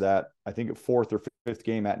was that, I think, 4th or 5th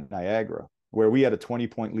game at Niagara, where we had a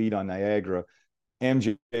 20-point lead on Niagara.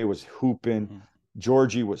 MJ was hooping.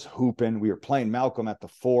 Georgie was hooping. We were playing Malcolm at the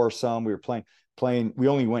 4 some. We were playing. We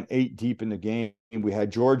only went 8 deep in the game. We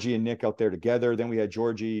had Georgie and Nick out there together. Then we had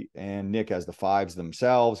Georgie and Nick as the 5s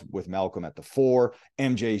themselves with Malcolm at the 4.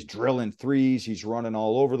 MJ's drilling 3s. He's running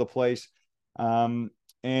all over the place. And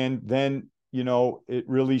then, it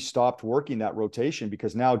really stopped working, that rotation,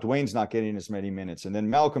 because now Dwayne's not getting as many minutes. And then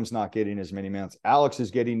Malcolm's not getting as many minutes. Alex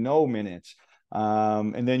is getting no minutes.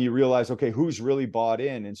 And then you realize, okay, who's really bought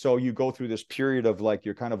in? And so you go through this period of like,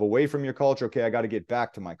 you're kind of away from your culture. Okay, I got to get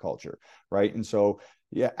back to my culture. Right. And so,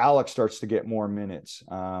 yeah, Alex starts to get more minutes.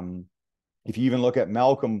 If you even look at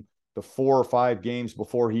Malcolm, the 4 or 5 games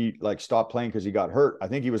before he stopped playing because he got hurt, I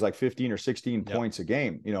think he was like 15 or 16 points a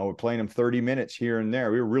game, we're playing him 30 minutes here and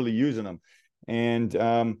there. We were really using him. And,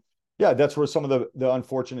 yeah, that's where some of the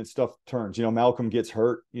unfortunate stuff turns. Malcolm gets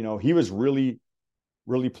hurt. He was really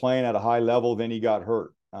playing at a high level. Then he got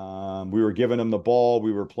hurt. We were giving him the ball.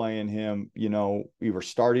 We were playing him, we were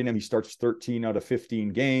starting him. He starts 13 out of 15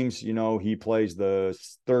 games. He plays the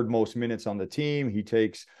 3rd most minutes on the team. He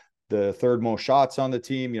takes the 3rd most shots on the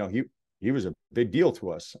team. He was a big deal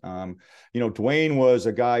to us. Dwayne was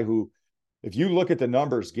a guy who, if you look at the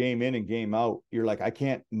numbers game in and game out, you're like, I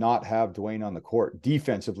can't not have Dwayne on the court,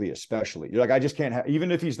 defensively especially. You're like, I just can't have,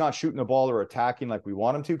 even if he's not shooting the ball or attacking like we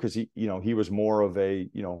want him to, because he was more of a,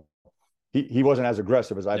 he wasn't as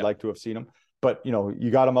aggressive as I'd like to have seen him. But, you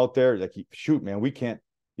got him out there, like, shoot, man, we can't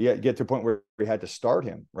get to a point where we had to start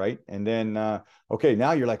him, right? And then, okay,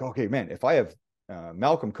 now you're like, okay, man, if I have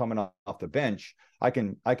Malcolm coming off the bench, I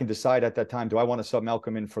can decide at that time, do I want to sub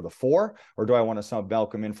Malcolm in for the 4, or do I want to sub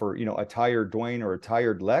Malcolm in for, a tired Dwayne or a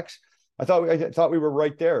tired Lex? I thought we were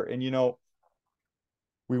right there. And,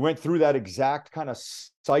 we went through that exact kind of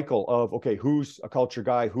cycle of, okay, who's a culture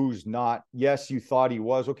guy, who's not. Yes, you thought he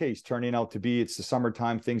was. Okay, he's turning out to be. It's the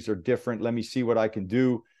summertime. Things are different. Let me see what I can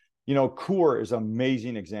do. Coor is an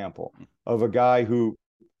amazing example of a guy who,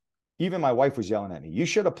 even my wife was yelling at me, you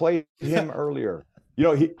should have played him earlier.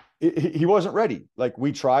 He wasn't ready. Like,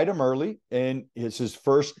 we tried him early, and it's his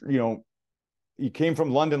first, he came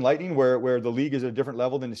from London Lightning, where the league is at a different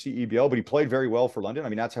level than the CEBL, but he played very well for London. I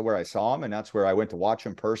mean, that's where I saw him, and that's where I went to watch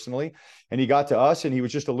him personally. And he got to us, and he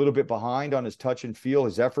was just a little bit behind on his touch and feel.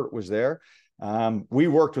 His effort was there. We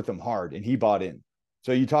worked with him hard, and he bought in.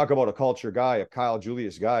 So you talk about a culture guy, a Kyle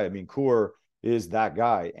Julius guy. I mean, Coor is that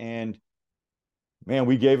guy. And man,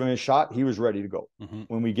 we gave him his shot. He was ready to go.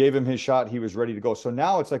 When we gave him his shot, he was ready to go. So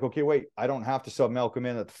now it's like, okay, wait, I don't have to sub Malcolm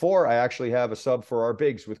in at the 4. I actually have a sub for our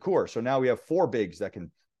bigs with Coor. So now we have 4 bigs that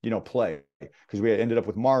can play, because we had ended up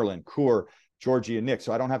with Marlon, Coor, Georgie, and Nick.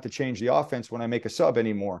 So I don't have to change the offense when I make a sub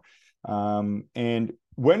anymore. And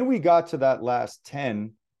when we got to that last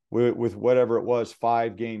 10 with whatever it was,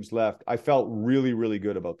 5 games left, I felt really, really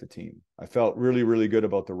good about the team. I felt really, really good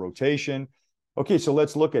about the rotation. Okay, so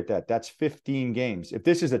let's look at that. That's 15 games. If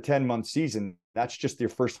this is a 10-month season, that's just your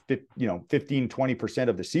first 15, 20%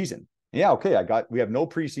 of the season. Yeah, okay, we have no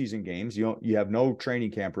preseason games. You have no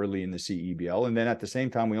training camp really in the CEBL. And then at the same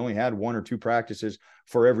time, we only had 1 or 2 practices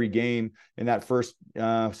for every game in that first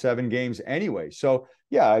 7 games anyway. So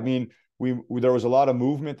yeah, I mean, there was a lot of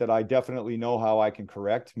movement that I definitely know how I can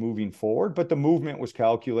correct moving forward, but the movement was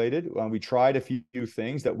calculated. We tried a few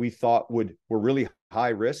things that we thought were really high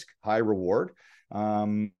risk, high reward.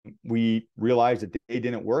 We realized that they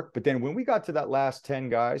didn't work, but then when we got to that last 10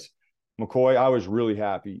 guys, McCoy, I was really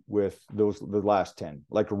happy with the last 10,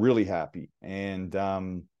 like really happy. And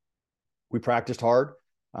we practiced hard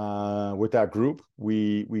with that group.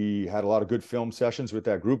 We had a lot of good film sessions with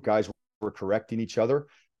that group. Guys were correcting each other.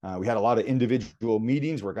 We had a lot of individual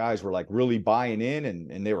meetings where guys were like really buying in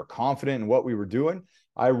and they were confident in what we were doing.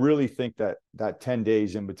 I really think that 10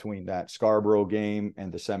 days in between that Scarborough game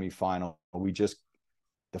and the semifinal,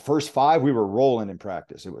 the first 5, we were rolling in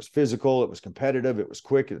practice. It was physical, it was competitive, it was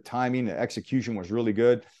quick, the timing, the execution was really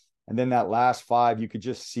good. And then that last 5, you could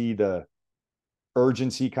just see the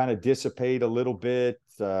urgency kind of dissipate a little bit,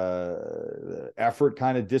 the effort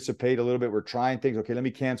kind of dissipate a little bit. We're trying things. Okay, let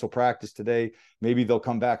me cancel practice today. Maybe they'll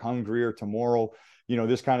come back hungrier tomorrow,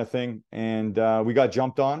 this kind of thing. And we got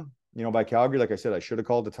jumped on, by Calgary. Like I said, I should have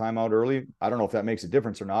called the timeout early. I don't know if that makes a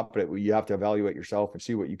difference or not, but you have to evaluate yourself and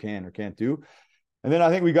see what you can or can't do. And then I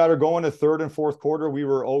think we got her going to third and fourth quarter. We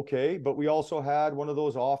were okay, but we also had one of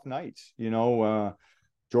those off nights.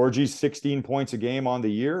 Georgie's 16 points a game on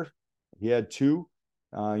the year. He had 2.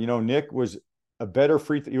 Nick was a better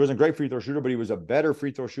he wasn't a great free throw shooter, but he was a better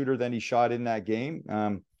free throw shooter than he shot in that game.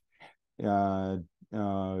 Doug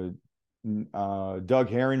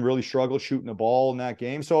Herring really struggled shooting the ball in that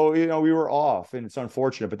game. So, we were off, and it's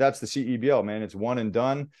unfortunate, but that's the CEBL, man. It's one and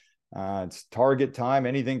done. It's target time.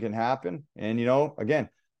 Anything can happen. And, again,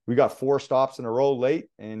 we got 4 stops in a row late,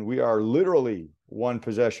 and we are literally 1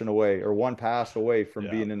 possession away or 1 pass away from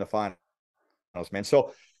being in the finals, man.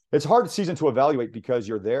 So it's a hard season to evaluate because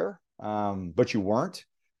you're there, but you weren't.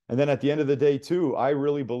 And then at the end of the day, too, I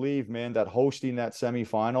really believe, man, that hosting that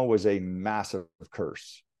semifinal was a massive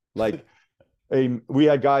curse. Like, we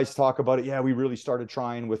had guys talk about it. Yeah, we really started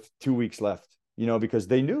trying with 2 weeks left. Because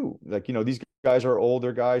they knew, these guys are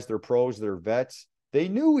older guys, they're pros, they're vets. They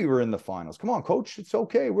knew we were in the finals. Come on, coach, it's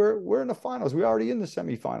okay. We're in the finals. We're already in the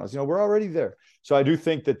semifinals. We're already there. So I do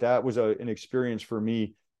think that was an experience for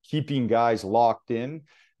me, keeping guys locked in,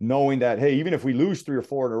 knowing that, hey, even if we lose 3 or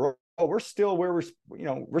 4 in a row, we're still where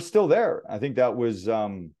we're still there. I think that was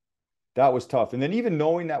tough. And then even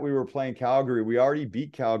knowing that we were playing Calgary, we already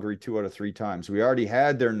beat Calgary 2 out of 3 times. We already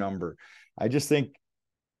had their number. I just think,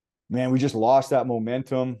 man, we just lost that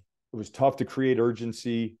momentum. It was tough to create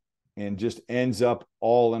urgency, and just ends up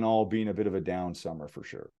all in all being a bit of a down summer for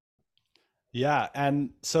sure. Yeah.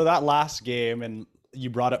 And so that last game, and you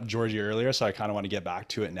brought up Georgie earlier, so I kind of want to get back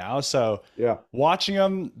to it now. So yeah, watching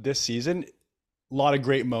him this season, a lot of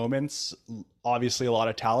great moments, obviously a lot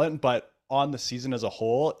of talent, but on the season as a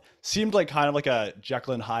whole, seemed like kind of like a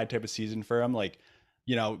Jekyll and Hyde type of season for him. Like,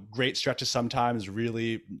 great stretches sometimes,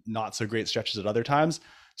 really not so great stretches at other times.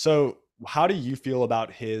 So how do you feel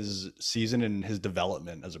about his season and his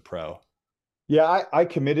development as a pro? Yeah, I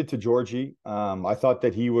committed to Georgie. I thought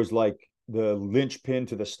that he was like the linchpin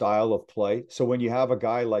to the style of play. So when you have a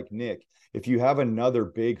guy like Nick, if you have another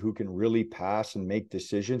big who can really pass and make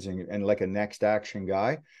decisions and like a next action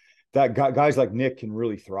guy, guys like Nick can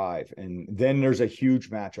really thrive. And then there's a huge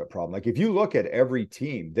matchup problem. Like if you look at every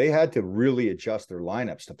team, they had to really adjust their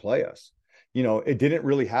lineups to play us. It didn't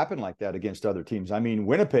really happen like that against other teams. I mean,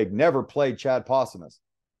 Winnipeg never played Chad Possumus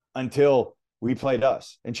until we played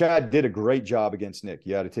us. And Chad did a great job against Nick.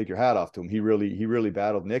 You had to take your hat off to him. He really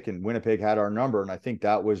battled Nick, and Winnipeg had our number. And I think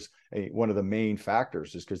that was one of the main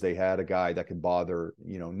factors, is because they had a guy that could bother,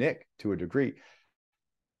 Nick to a degree.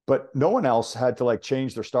 But no one else had to like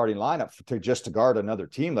change their starting lineup to guard another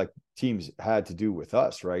team like teams had to do with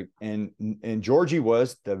us, right? And Georgie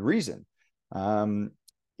was the reason.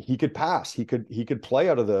 He could pass. He could play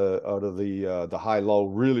out of the high low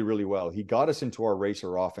really, really well. He got us into our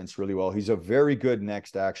racer offense really well. He's a very good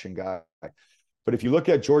next action guy. But if you look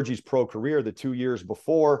at Georgie's pro career, the 2 years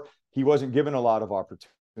before, he wasn't given a lot of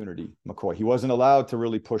opportunity, McCoy. He wasn't allowed to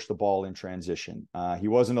really push the ball in transition. He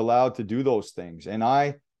wasn't allowed to do those things. And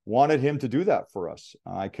I wanted him to do that for us.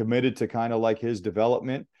 I committed to kind of like his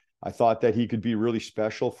development. I thought that he could be really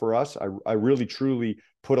special for us. I really, truly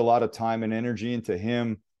put a lot of time and energy into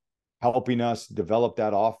him helping us develop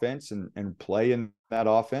that offense and play in that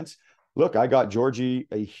offense. Look, I got Georgie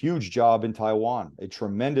a huge job in Taiwan, a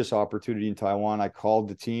tremendous opportunity in Taiwan. I called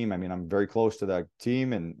the team. I mean, I'm very close to that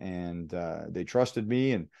team, and they trusted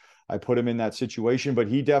me, and I put him in that situation. But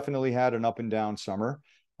he definitely had an up and down summer.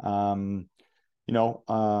 I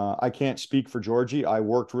can't speak for Georgie. I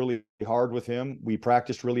worked really hard with him. We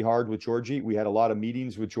practiced really hard with Georgie. We had a lot of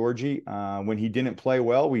meetings with Georgie. When he didn't play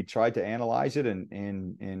well, we tried to analyze it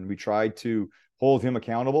and we tried to hold him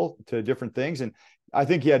accountable to different things. And I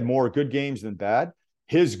think he had more good games than bad.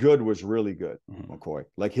 His good was really good, McCoy.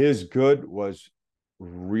 Like his good was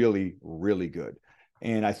really, really good.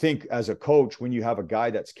 And I think as a coach, when you have a guy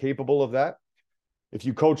that's capable of that, if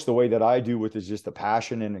you coach the way that I do with is just the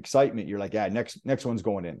passion and excitement, you're like, yeah, next one's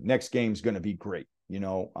going in. Next game's going to be great,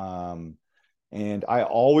 and I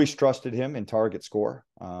always trusted him in target score.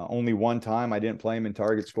 Only one time I didn't play him in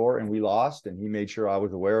target score and we lost, and he made sure I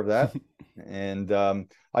was aware of that. And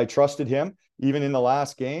I trusted him even in the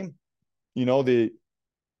last game. The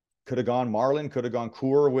could have gone Marlin, could have gone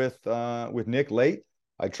Coor with Nick late.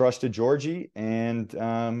 I trusted Georgie, and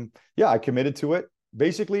I committed to it.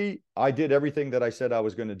 Basically, I did everything that I said I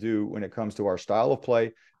was going to do when it comes to our style of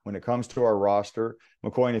play, when it comes to our roster.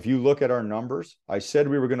 McCoy, and if you look at our numbers, I said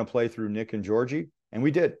we were going to play through Nick and Georgie, and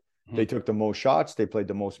we did. They took the most shots. They played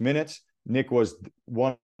the most minutes. Nick was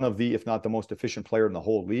one of the, if not the most efficient player in the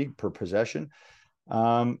whole league per possession.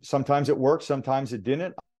 Sometimes it worked. Sometimes it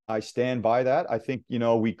didn't. I stand by that. I think,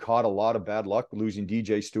 we caught a lot of bad luck losing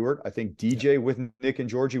DJ Stewart. I think DJ with Nick and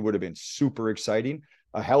Georgie would have been super exciting.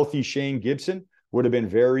 A healthy Shane Gibson would have been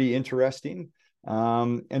very interesting.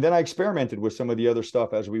 And then I experimented with some of the other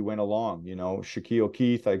stuff as we went along. Shaquille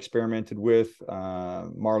O'Keefe, I experimented with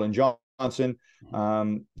Marlon Johnson.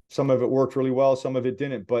 Some of it worked really well, some of it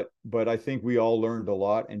didn't. But I think we all learned a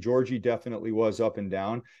lot. And Georgie definitely was up and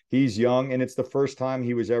down. He's young, and it's the first time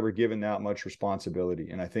he was ever given that much responsibility.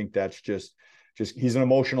 And I think that's just he's an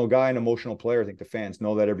emotional guy, an emotional player. I think the fans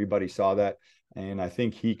know that. Everybody saw that. And I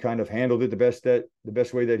think he kind of handled it the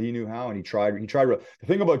best way that he knew how. And he tried. The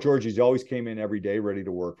thing about George is he always came in every day ready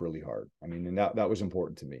to work really hard. I mean, and that was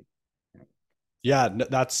important to me. Yeah,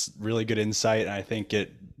 that's really good insight. And I think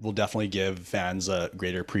it will definitely give fans a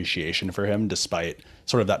greater appreciation for him despite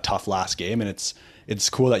sort of that tough last game. And it's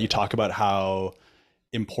cool that you talk about how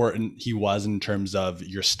important he was in terms of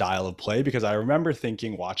your style of play, because I remember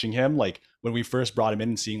watching him, like when we first brought him in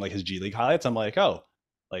and seeing like his G League highlights, I'm like, oh,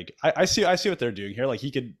 like I see what they're doing here. Like he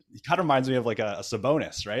kind of reminds me of like a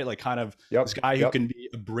Sabonis, right? Like kind of this guy who can be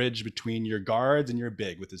a bridge between your guards and your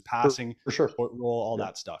big with his passing, for sure, court roll, all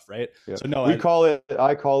that stuff, right? So no, I call it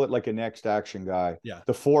like a next action guy. Yeah.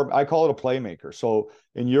 I call it a playmaker. So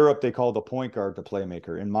in Europe, they call the point guard the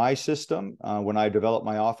playmaker. In my system, when I develop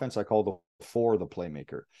my offense, I call the four the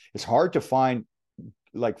playmaker. It's hard to find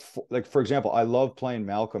like for example, I love playing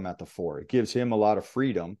Malcolm at the four. It gives him a lot of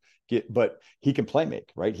freedom. But he can play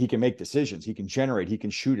make, right? He can make decisions. He can generate. He can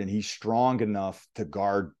shoot, and he's strong enough to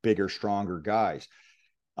guard bigger, stronger guys.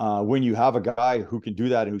 When you have a guy who can do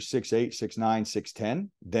that, who's 6'8", 6'9", 6'10",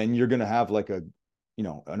 then you're going to have like an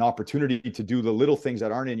opportunity to do the little things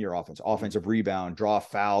that aren't in your offensive rebound, draw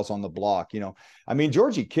fouls on the block. I mean,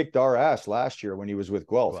 Georgie kicked our ass last year when he was with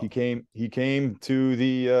Guelph. Wow. He came to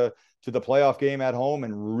the playoff game at home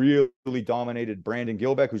and really dominated Brandon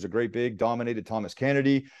Gilbeck, who's a great big, dominated Thomas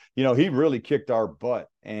Kennedy. He really kicked our butt.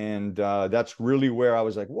 And that's really where I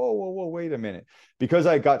was like, whoa, wait a minute. Because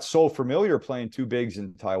I got so familiar playing two bigs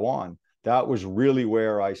in Taiwan, that was really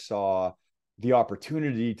where I saw the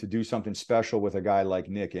opportunity to do something special with a guy like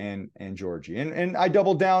Nick and Georgie. And I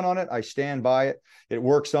doubled down on it. I stand by it. It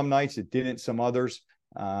worked some nights. It didn't some others.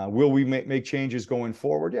 Will we make changes going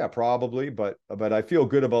forward? Yeah, probably. But I feel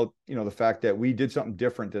good about, the fact that we did something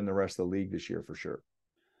different than the rest of the league this year for sure.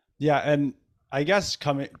 Yeah. And I guess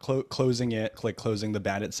closing the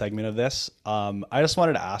Bandit segment of this, I just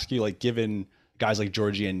wanted to ask you, like, given guys like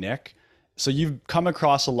Georgie and Nick, so you've come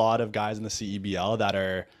across a lot of guys in the CEBL that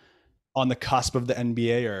are on the cusp of the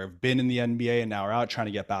NBA or have been in the NBA and now are out trying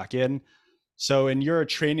to get back in. So in your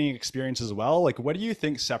training experience as well, like what do you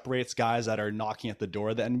think separates guys that are knocking at the door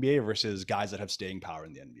of the NBA versus guys that have staying power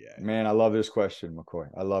in the NBA? Man, I love this question, McCoy.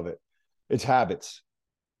 I love it. It's habits.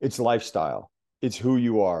 It's lifestyle. It's who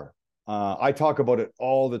you are. I talk about it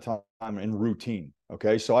all the time in routine.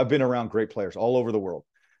 Okay. So I've been around great players all over the world.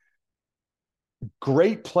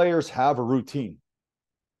 Great players have a routine.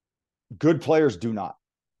 Good players do not.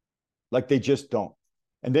 Like they just don't.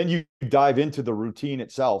 And then you dive into the routine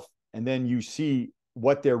itself, and then you see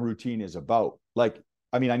what their routine is about. Like,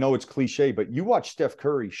 I mean, I know it's cliche, but you watch Steph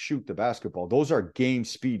Curry shoot the basketball. Those are game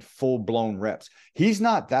speed, full blown reps. He's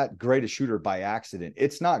not that great a shooter by accident.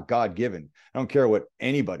 It's not God given. I don't care what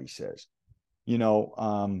anybody says. You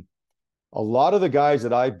know, a lot of the guys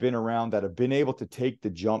that I've been around that have been able to take the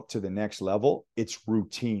jump to the next level, it's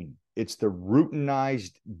routine. It's the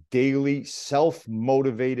routinized, daily,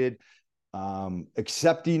 self-motivated,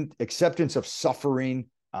 acceptance of suffering,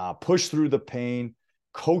 push through the pain,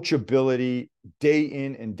 coachability, day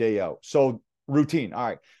in and day out. So routine. All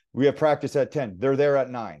right, we have practice at 10. They're there at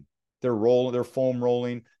 9. They're rolling, they're foam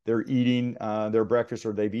rolling, they're eating their breakfast,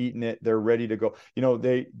 or they've eaten it, they're ready to go. You know,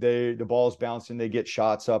 the ball's bouncing, they get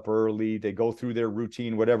shots up early, they go through their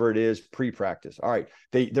routine, whatever it is, pre-practice. All right,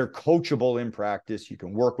 they're coachable in practice. You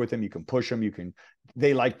can work with them, you can push them,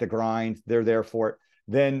 they like the grind, they're there for it.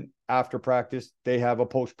 Then after practice, they have a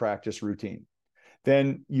post-practice routine.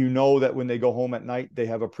 Then you know that when they go home at night, they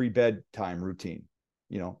have a pre-bed time routine.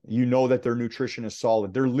 You know that their nutrition is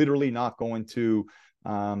solid. They're literally not going to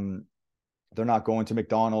they're not going to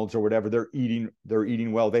McDonald's or whatever. They're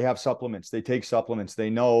eating well. They have supplements. They take supplements. They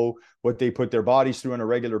know what they put their bodies through on a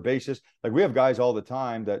regular basis. Like, we have guys all the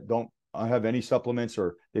time that don't have any supplements,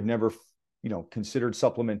 or they've never, considered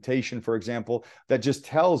supplementation, for example. That just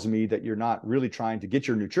tells me that you're not really trying to get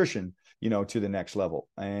your nutrition, to the next level.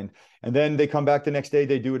 And then they come back the next day,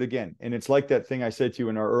 they do it again. And it's like that thing I said to you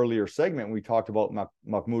in our earlier segment, we talked about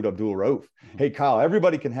Mahmoud Abdul-Rauf. Mm-hmm. Hey, Kyle,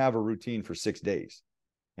 everybody can have a routine for 6 days.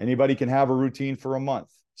 Anybody can have a routine for a month,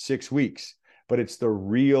 6 weeks, but it's the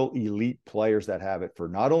real elite players that have it for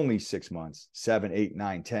not only 6 months, 7, 8,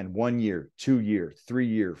 9, 10, 1 year, 2 year, 3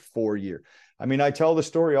 year, 4 year. I mean, I tell the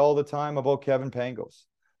story all the time about Kevin Pangos.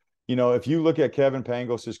 If you look at Kevin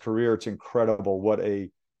Pangos' career, it's incredible what a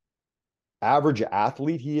average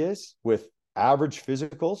athlete he is with average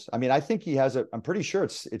physicals. I mean, I think I'm pretty sure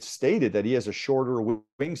it's stated that he has a shorter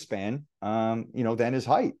wingspan, than his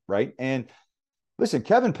height, right? And listen,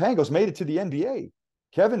 Kevin Pangos made it to the NBA.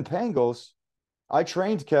 Kevin Pangos, I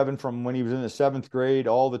trained Kevin from when he was in the 7th grade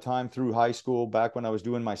all the time through high school, back when I was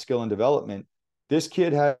doing my skill and development. This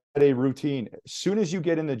kid had a routine. As soon as you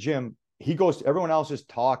get in the gym, he goes, everyone else is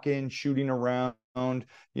talking, shooting around,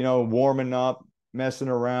 warming up, messing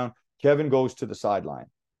around. Kevin goes to the sideline,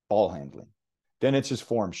 ball handling. Then it's his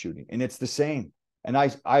form shooting, and it's the same. And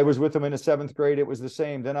I was with him in the 7th grade. It was the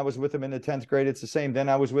same. Then I was with him in the 10th grade. It's the same. Then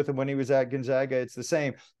I was with him when he was at Gonzaga. It's the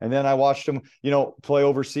same. And then I watched him, play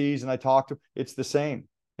overseas, and I talked to him. It's the same.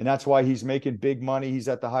 And that's why he's making big money. He's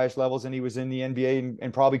at the highest levels, and he was in the NBA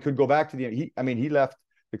and probably could go back to he left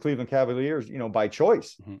the Cleveland Cavaliers, by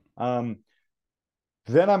choice. Mm-hmm.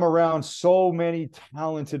 Then I'm around so many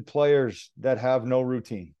talented players that have no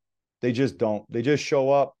routine. They just don't. They just show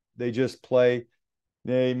up. They just play.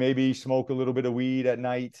 They maybe smoke a little bit of weed at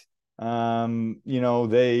night. They are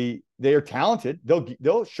talented.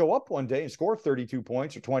 They'll show up one day and score 32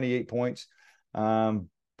 points or 28 points.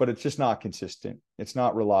 But it's just not consistent. It's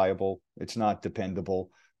not reliable. It's not dependable.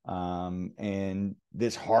 And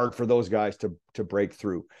it's hard for those guys to break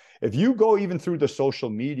through. If you go even through the social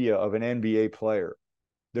media of an NBA player,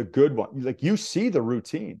 the good one, like, you see the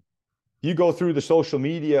routine. You go through the social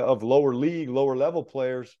media of lower level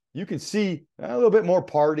players, you can see a little bit more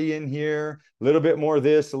party in here, a little bit more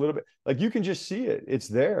this, a little bit, like, you can just see it. It's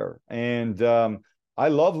there. And I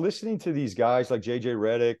love listening to these guys like JJ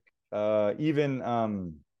Redick,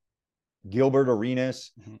 even Gilbert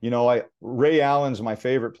Arenas. Mm-hmm. Ray Allen's my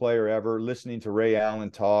favorite player ever. Listening to Ray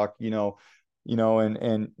Allen talk, and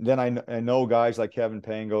then I know guys like Kevin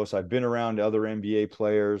Pangos. I've been around other NBA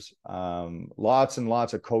players. Lots and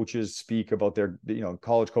lots of coaches speak about their,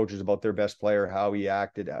 college coaches, about their best player, how he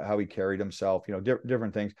acted, how he carried himself,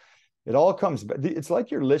 different things. It all comes, it's like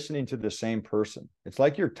you're listening to the same person. It's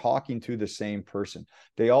like you're talking to the same person.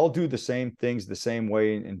 They all do the same things the same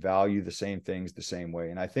way and value the same things the same way.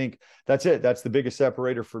 And I think that's it. That's the biggest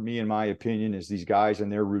separator for me, in my opinion, is these guys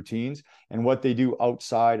and their routines and what they do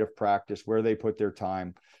outside of practice, where they put their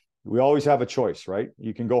time. We always have a choice, right?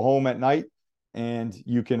 You can go home at night and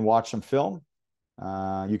you can watch some film.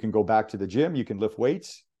 You can go back to the gym. You can lift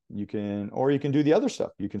weights. You can do the other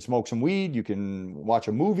stuff. You can smoke some weed. You can watch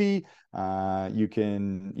a movie. You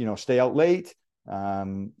can, stay out late.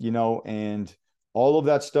 And all of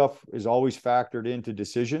that stuff is always factored into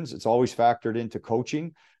decisions. It's always factored into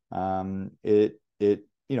coaching. It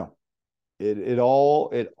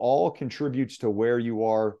all contributes to where you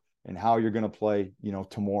are and how you're going to play,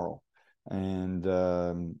 tomorrow. And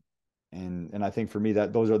I think for me,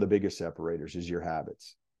 that those are the biggest separators, is your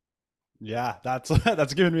habits. Yeah, that's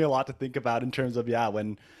that's given me a lot to think about in terms of, yeah,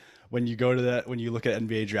 when you go to when you look at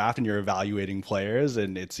NBA draft and you're evaluating players,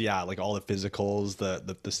 and it's, yeah, like all the physicals,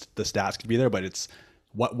 the stats could be there, but it's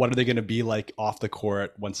what are they going to be like off the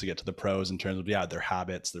court once they get to the pros in terms of, yeah, their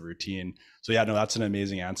habits, the routine. So yeah, no, that's an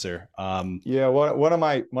amazing answer. Yeah, one of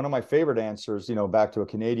my favorite answers, back to a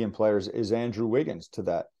Canadian player is Andrew Wiggins to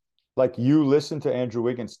that. Like you listen to Andrew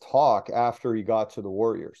Wiggins talk after he got to the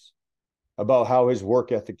Warriors about how his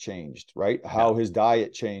work ethic changed, right? Yeah. How his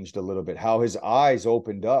diet changed a little bit, how his eyes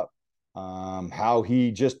opened up, how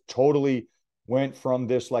he just totally went from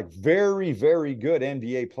this like very, very good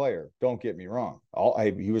NBA player. Don't get me wrong.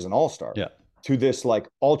 He was an all-star Yeah. to this like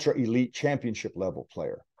ultra elite championship level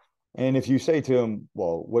player. And if you say to him,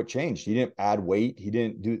 well, what changed? He didn't add weight. He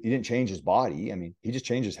didn't change his body. I mean, he just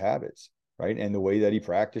changed his habits, right? And the way that he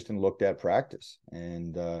practiced and looked at practice.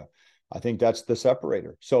 And I think that's the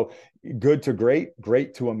separator. So good to great,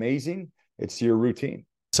 great to amazing. It's your routine.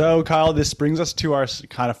 So Kyle, this brings us to our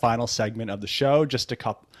kind of final segment of the show. Just a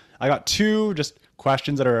couple, I got two just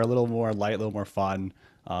questions that are a little more light, a little more fun.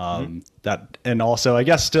 Mm-hmm. That, and also, I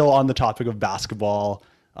guess, still on the topic of basketball,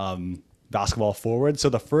 basketball forward. So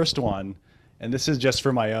the first one, and this is just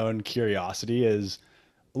for my own curiosity, is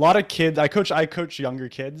a lot of kids. I coach younger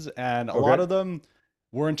kids, and a lot Okay. of them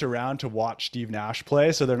weren't around to watch Steve Nash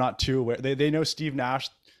play, so they're not too aware. They know Steve Nash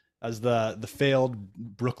as the failed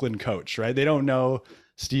Brooklyn coach, right? They don't know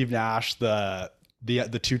Steve Nash, the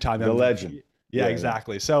two-time The legend. MVP. Yeah, Yeah. Yeah.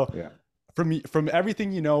 exactly. So Yeah. from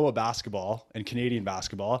everything you know of basketball and Canadian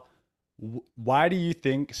basketball, why do you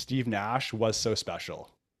think Steve Nash was so special?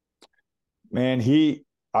 Man,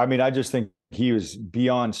 I mean, I just think he was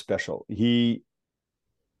beyond special.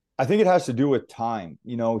 I think it has to do with time.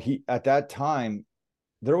 At that time,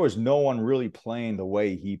 there was no one really playing the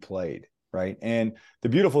way he played, right? And the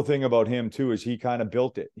beautiful thing about him too is he kind of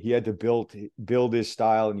built it. He had to build his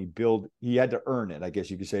style, and he had to earn it, I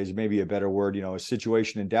guess you could say, is maybe a better word. A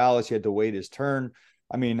situation in Dallas, he had to wait his turn.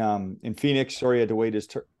 I mean, in Phoenix, sorry, he had to wait his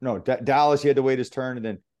turn. No, Dallas, he had to wait his turn, and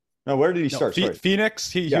then no, where did he No, start? Sorry,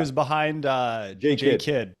 Phoenix. He yeah, was behind Jay Jay Kidd.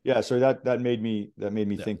 Kidd. Yeah, so that made me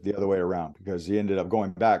Yeah. think the other way around, because he ended up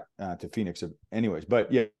going back to Phoenix, anyways.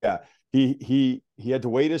 But yeah, yeah, he had to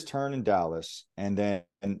wait his turn in Dallas, and then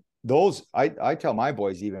those I tell my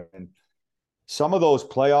boys, even some of those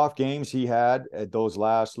playoff games he had at that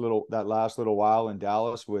last little while in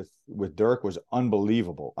Dallas with Dirk was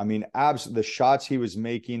unbelievable. I mean, the shots he was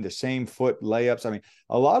making, the same foot layups. I mean,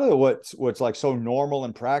 a lot of what's like so normal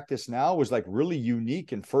in practice now was like really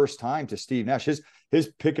unique and first time to Steve Nash.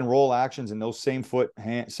 His pick and roll actions and those same hand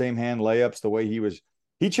layups, the way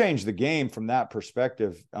he changed the game from that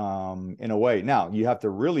perspective, in a way. Now you have to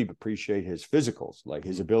really appreciate his physicals, like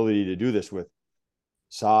his ability to do this with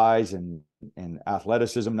size and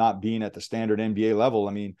athleticism not being at the standard NBA level.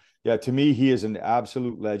 I mean, yeah, to me, he is an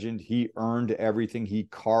absolute legend. He earned everything. He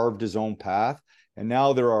carved his own path. And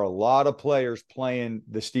now there are a lot of players playing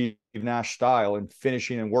the Steve Nash style and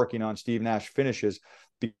finishing and working on Steve Nash finishes,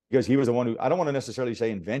 because he was the one who, I don't want to necessarily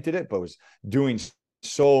say invented it, but was doing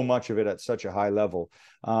so much of it at such a high level.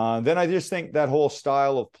 Then I just think that whole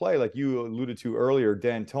style of play, like you alluded to earlier,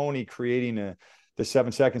 D'Antoni creating the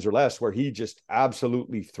 7 seconds or less, where he just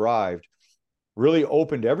absolutely thrived, really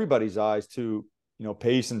opened everybody's eyes to,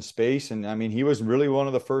 pace and space. And I mean, he was really one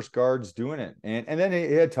of the first guards doing it. And then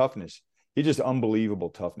he had toughness. He just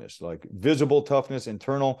unbelievable toughness, like visible toughness,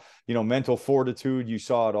 internal, mental fortitude. You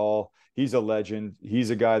saw it all. He's a legend.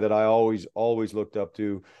 He's a guy that I always looked up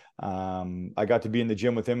to. I got to be in the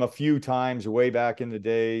gym with him a few times way back in the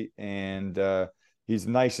day, and he's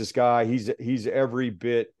the nicest guy. He's every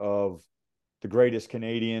bit of the greatest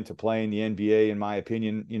Canadian to play in the NBA, in my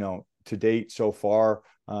opinion, to date so far.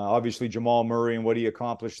 Obviously, Jamal Murray and what he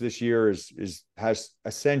accomplished this year has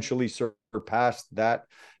essentially surpassed that.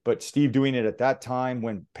 But Steve doing it at that time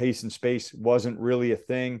when pace and space wasn't really a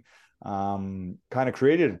thing, kind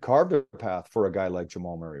of carved a path for a guy like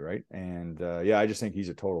Jamal Murray, right? And yeah, I just think he's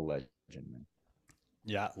a total legend, man.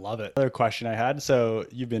 Yeah, love it. Another question I had. So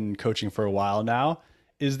you've been coaching for a while now.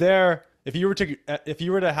 Is there, if you were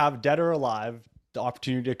to have, dead or alive, the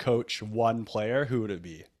opportunity to coach one player, who would it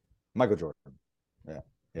be? Michael Jordan. Yeah.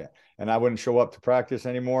 Yeah. And I wouldn't show up to practice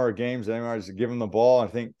anymore or games anymore. I just give him the ball. I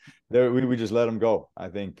think we just let him go. I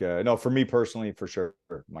think, no, for me personally, for sure,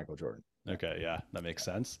 Michael Jordan. Okay, yeah, that makes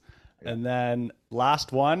sense. Yeah. And then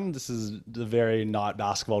last one, this is a very not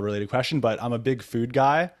basketball related question, but I'm a big food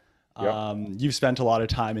guy. Yep. You've spent a lot of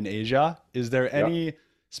time in Asia. Is there Yep. any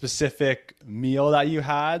specific meal that you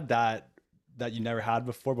had that you never had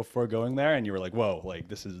before going there, and you were like, whoa, like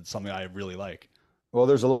this is something I really like? Well,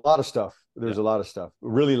 there's a lot of stuff. Yeah. There's a lot of stuff.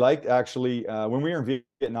 Really liked actually when we were in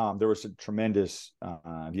Vietnam, there were some tremendous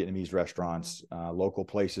Vietnamese restaurants, local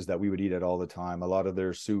places that we would eat at all the time. A lot of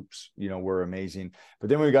their soups, were amazing. But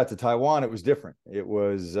then when we got to Taiwan, it was different. It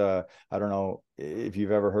was I don't know if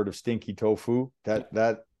you've ever heard of stinky tofu.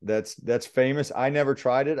 That's famous. I never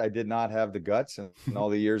tried it. I did not have the guts, and in all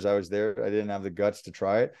the years I was there, I didn't have the guts to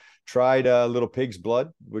try it. Tried little pig's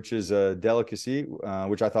blood, which is a delicacy,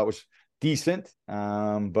 which I thought was decent.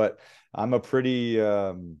 But I'm a pretty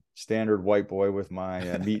standard white boy with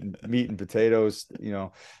my meat and potatoes,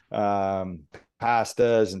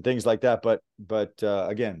 pastas and things like that. But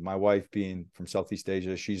again, my wife being from Southeast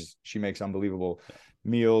Asia, she makes unbelievable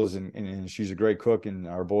meals and she's a great cook and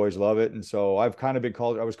our boys love it. And so I've kind of been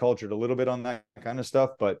I was cultured a little bit on that kind of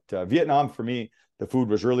stuff. But Vietnam, for me, the food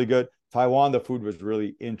was really good. Taiwan, the food was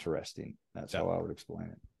really interesting. That's how I would explain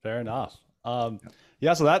it. Fair enough.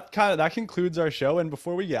 Yeah, so that concludes our show. And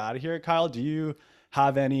before we get out of here, Kyle, do you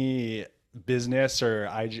have any business or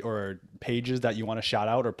IG or pages that you want to shout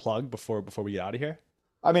out or plug before we get out of here?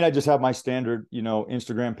 I mean, I just have my standard,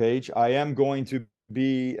 Instagram page. I am going to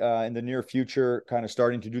be in the near future kind of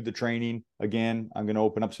starting to do the training again. I'm going to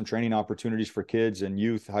open up some training opportunities for kids and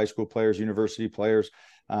youth, high school players, university players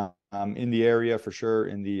in the area for sure,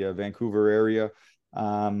 in the Vancouver area.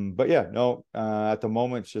 But yeah, no, at the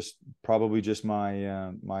moment, it's just probably just my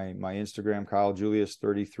Instagram, Kyle Julius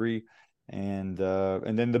 33, and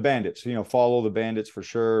then the Bandits. Follow the Bandits for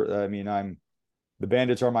sure. I mean, the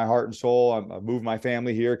Bandits are my heart and soul. I've moved my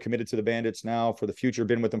family here, committed to the Bandits now for the future.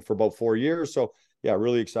 Been with them for about 4 years, so yeah,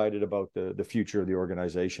 really excited about the future of the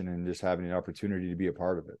organization and just having an opportunity to be a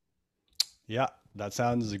part of it. Yeah, that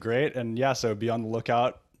sounds great. And yeah, so be on the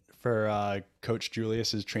lookout for Coach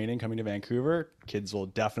Julius's training coming to Vancouver. Kids will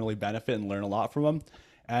definitely benefit and learn a lot from him.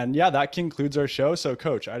 And yeah, that concludes our show. So,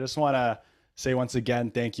 Coach, I just want to say once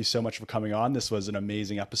again, thank you so much for coming on. This was an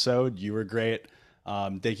amazing episode. You were great.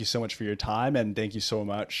 Thank you so much for your time, and thank you so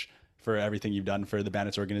much for everything you've done for the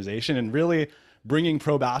Bandits organization and really bringing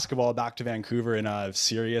pro basketball back to Vancouver in a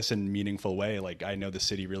serious and meaningful way. Like, I know the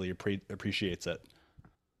city really appreciates it.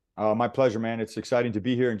 My pleasure, man. It's exciting to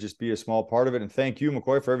be here and just be a small part of it. And thank you,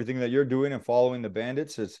 McCoy, for everything that you're doing and following the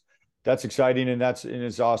Bandits. That's exciting, and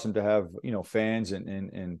it's awesome to have fans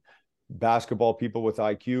and basketball people with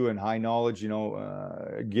IQ and high knowledge,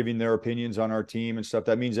 giving their opinions on our team and stuff.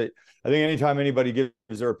 That means that I think anytime anybody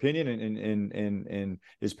gives their opinion and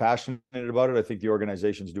is passionate about it, I think the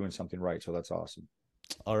organization's doing something right. So that's awesome.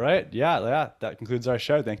 All right. Yeah. That concludes our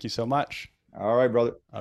show. Thank you so much. All right, brother.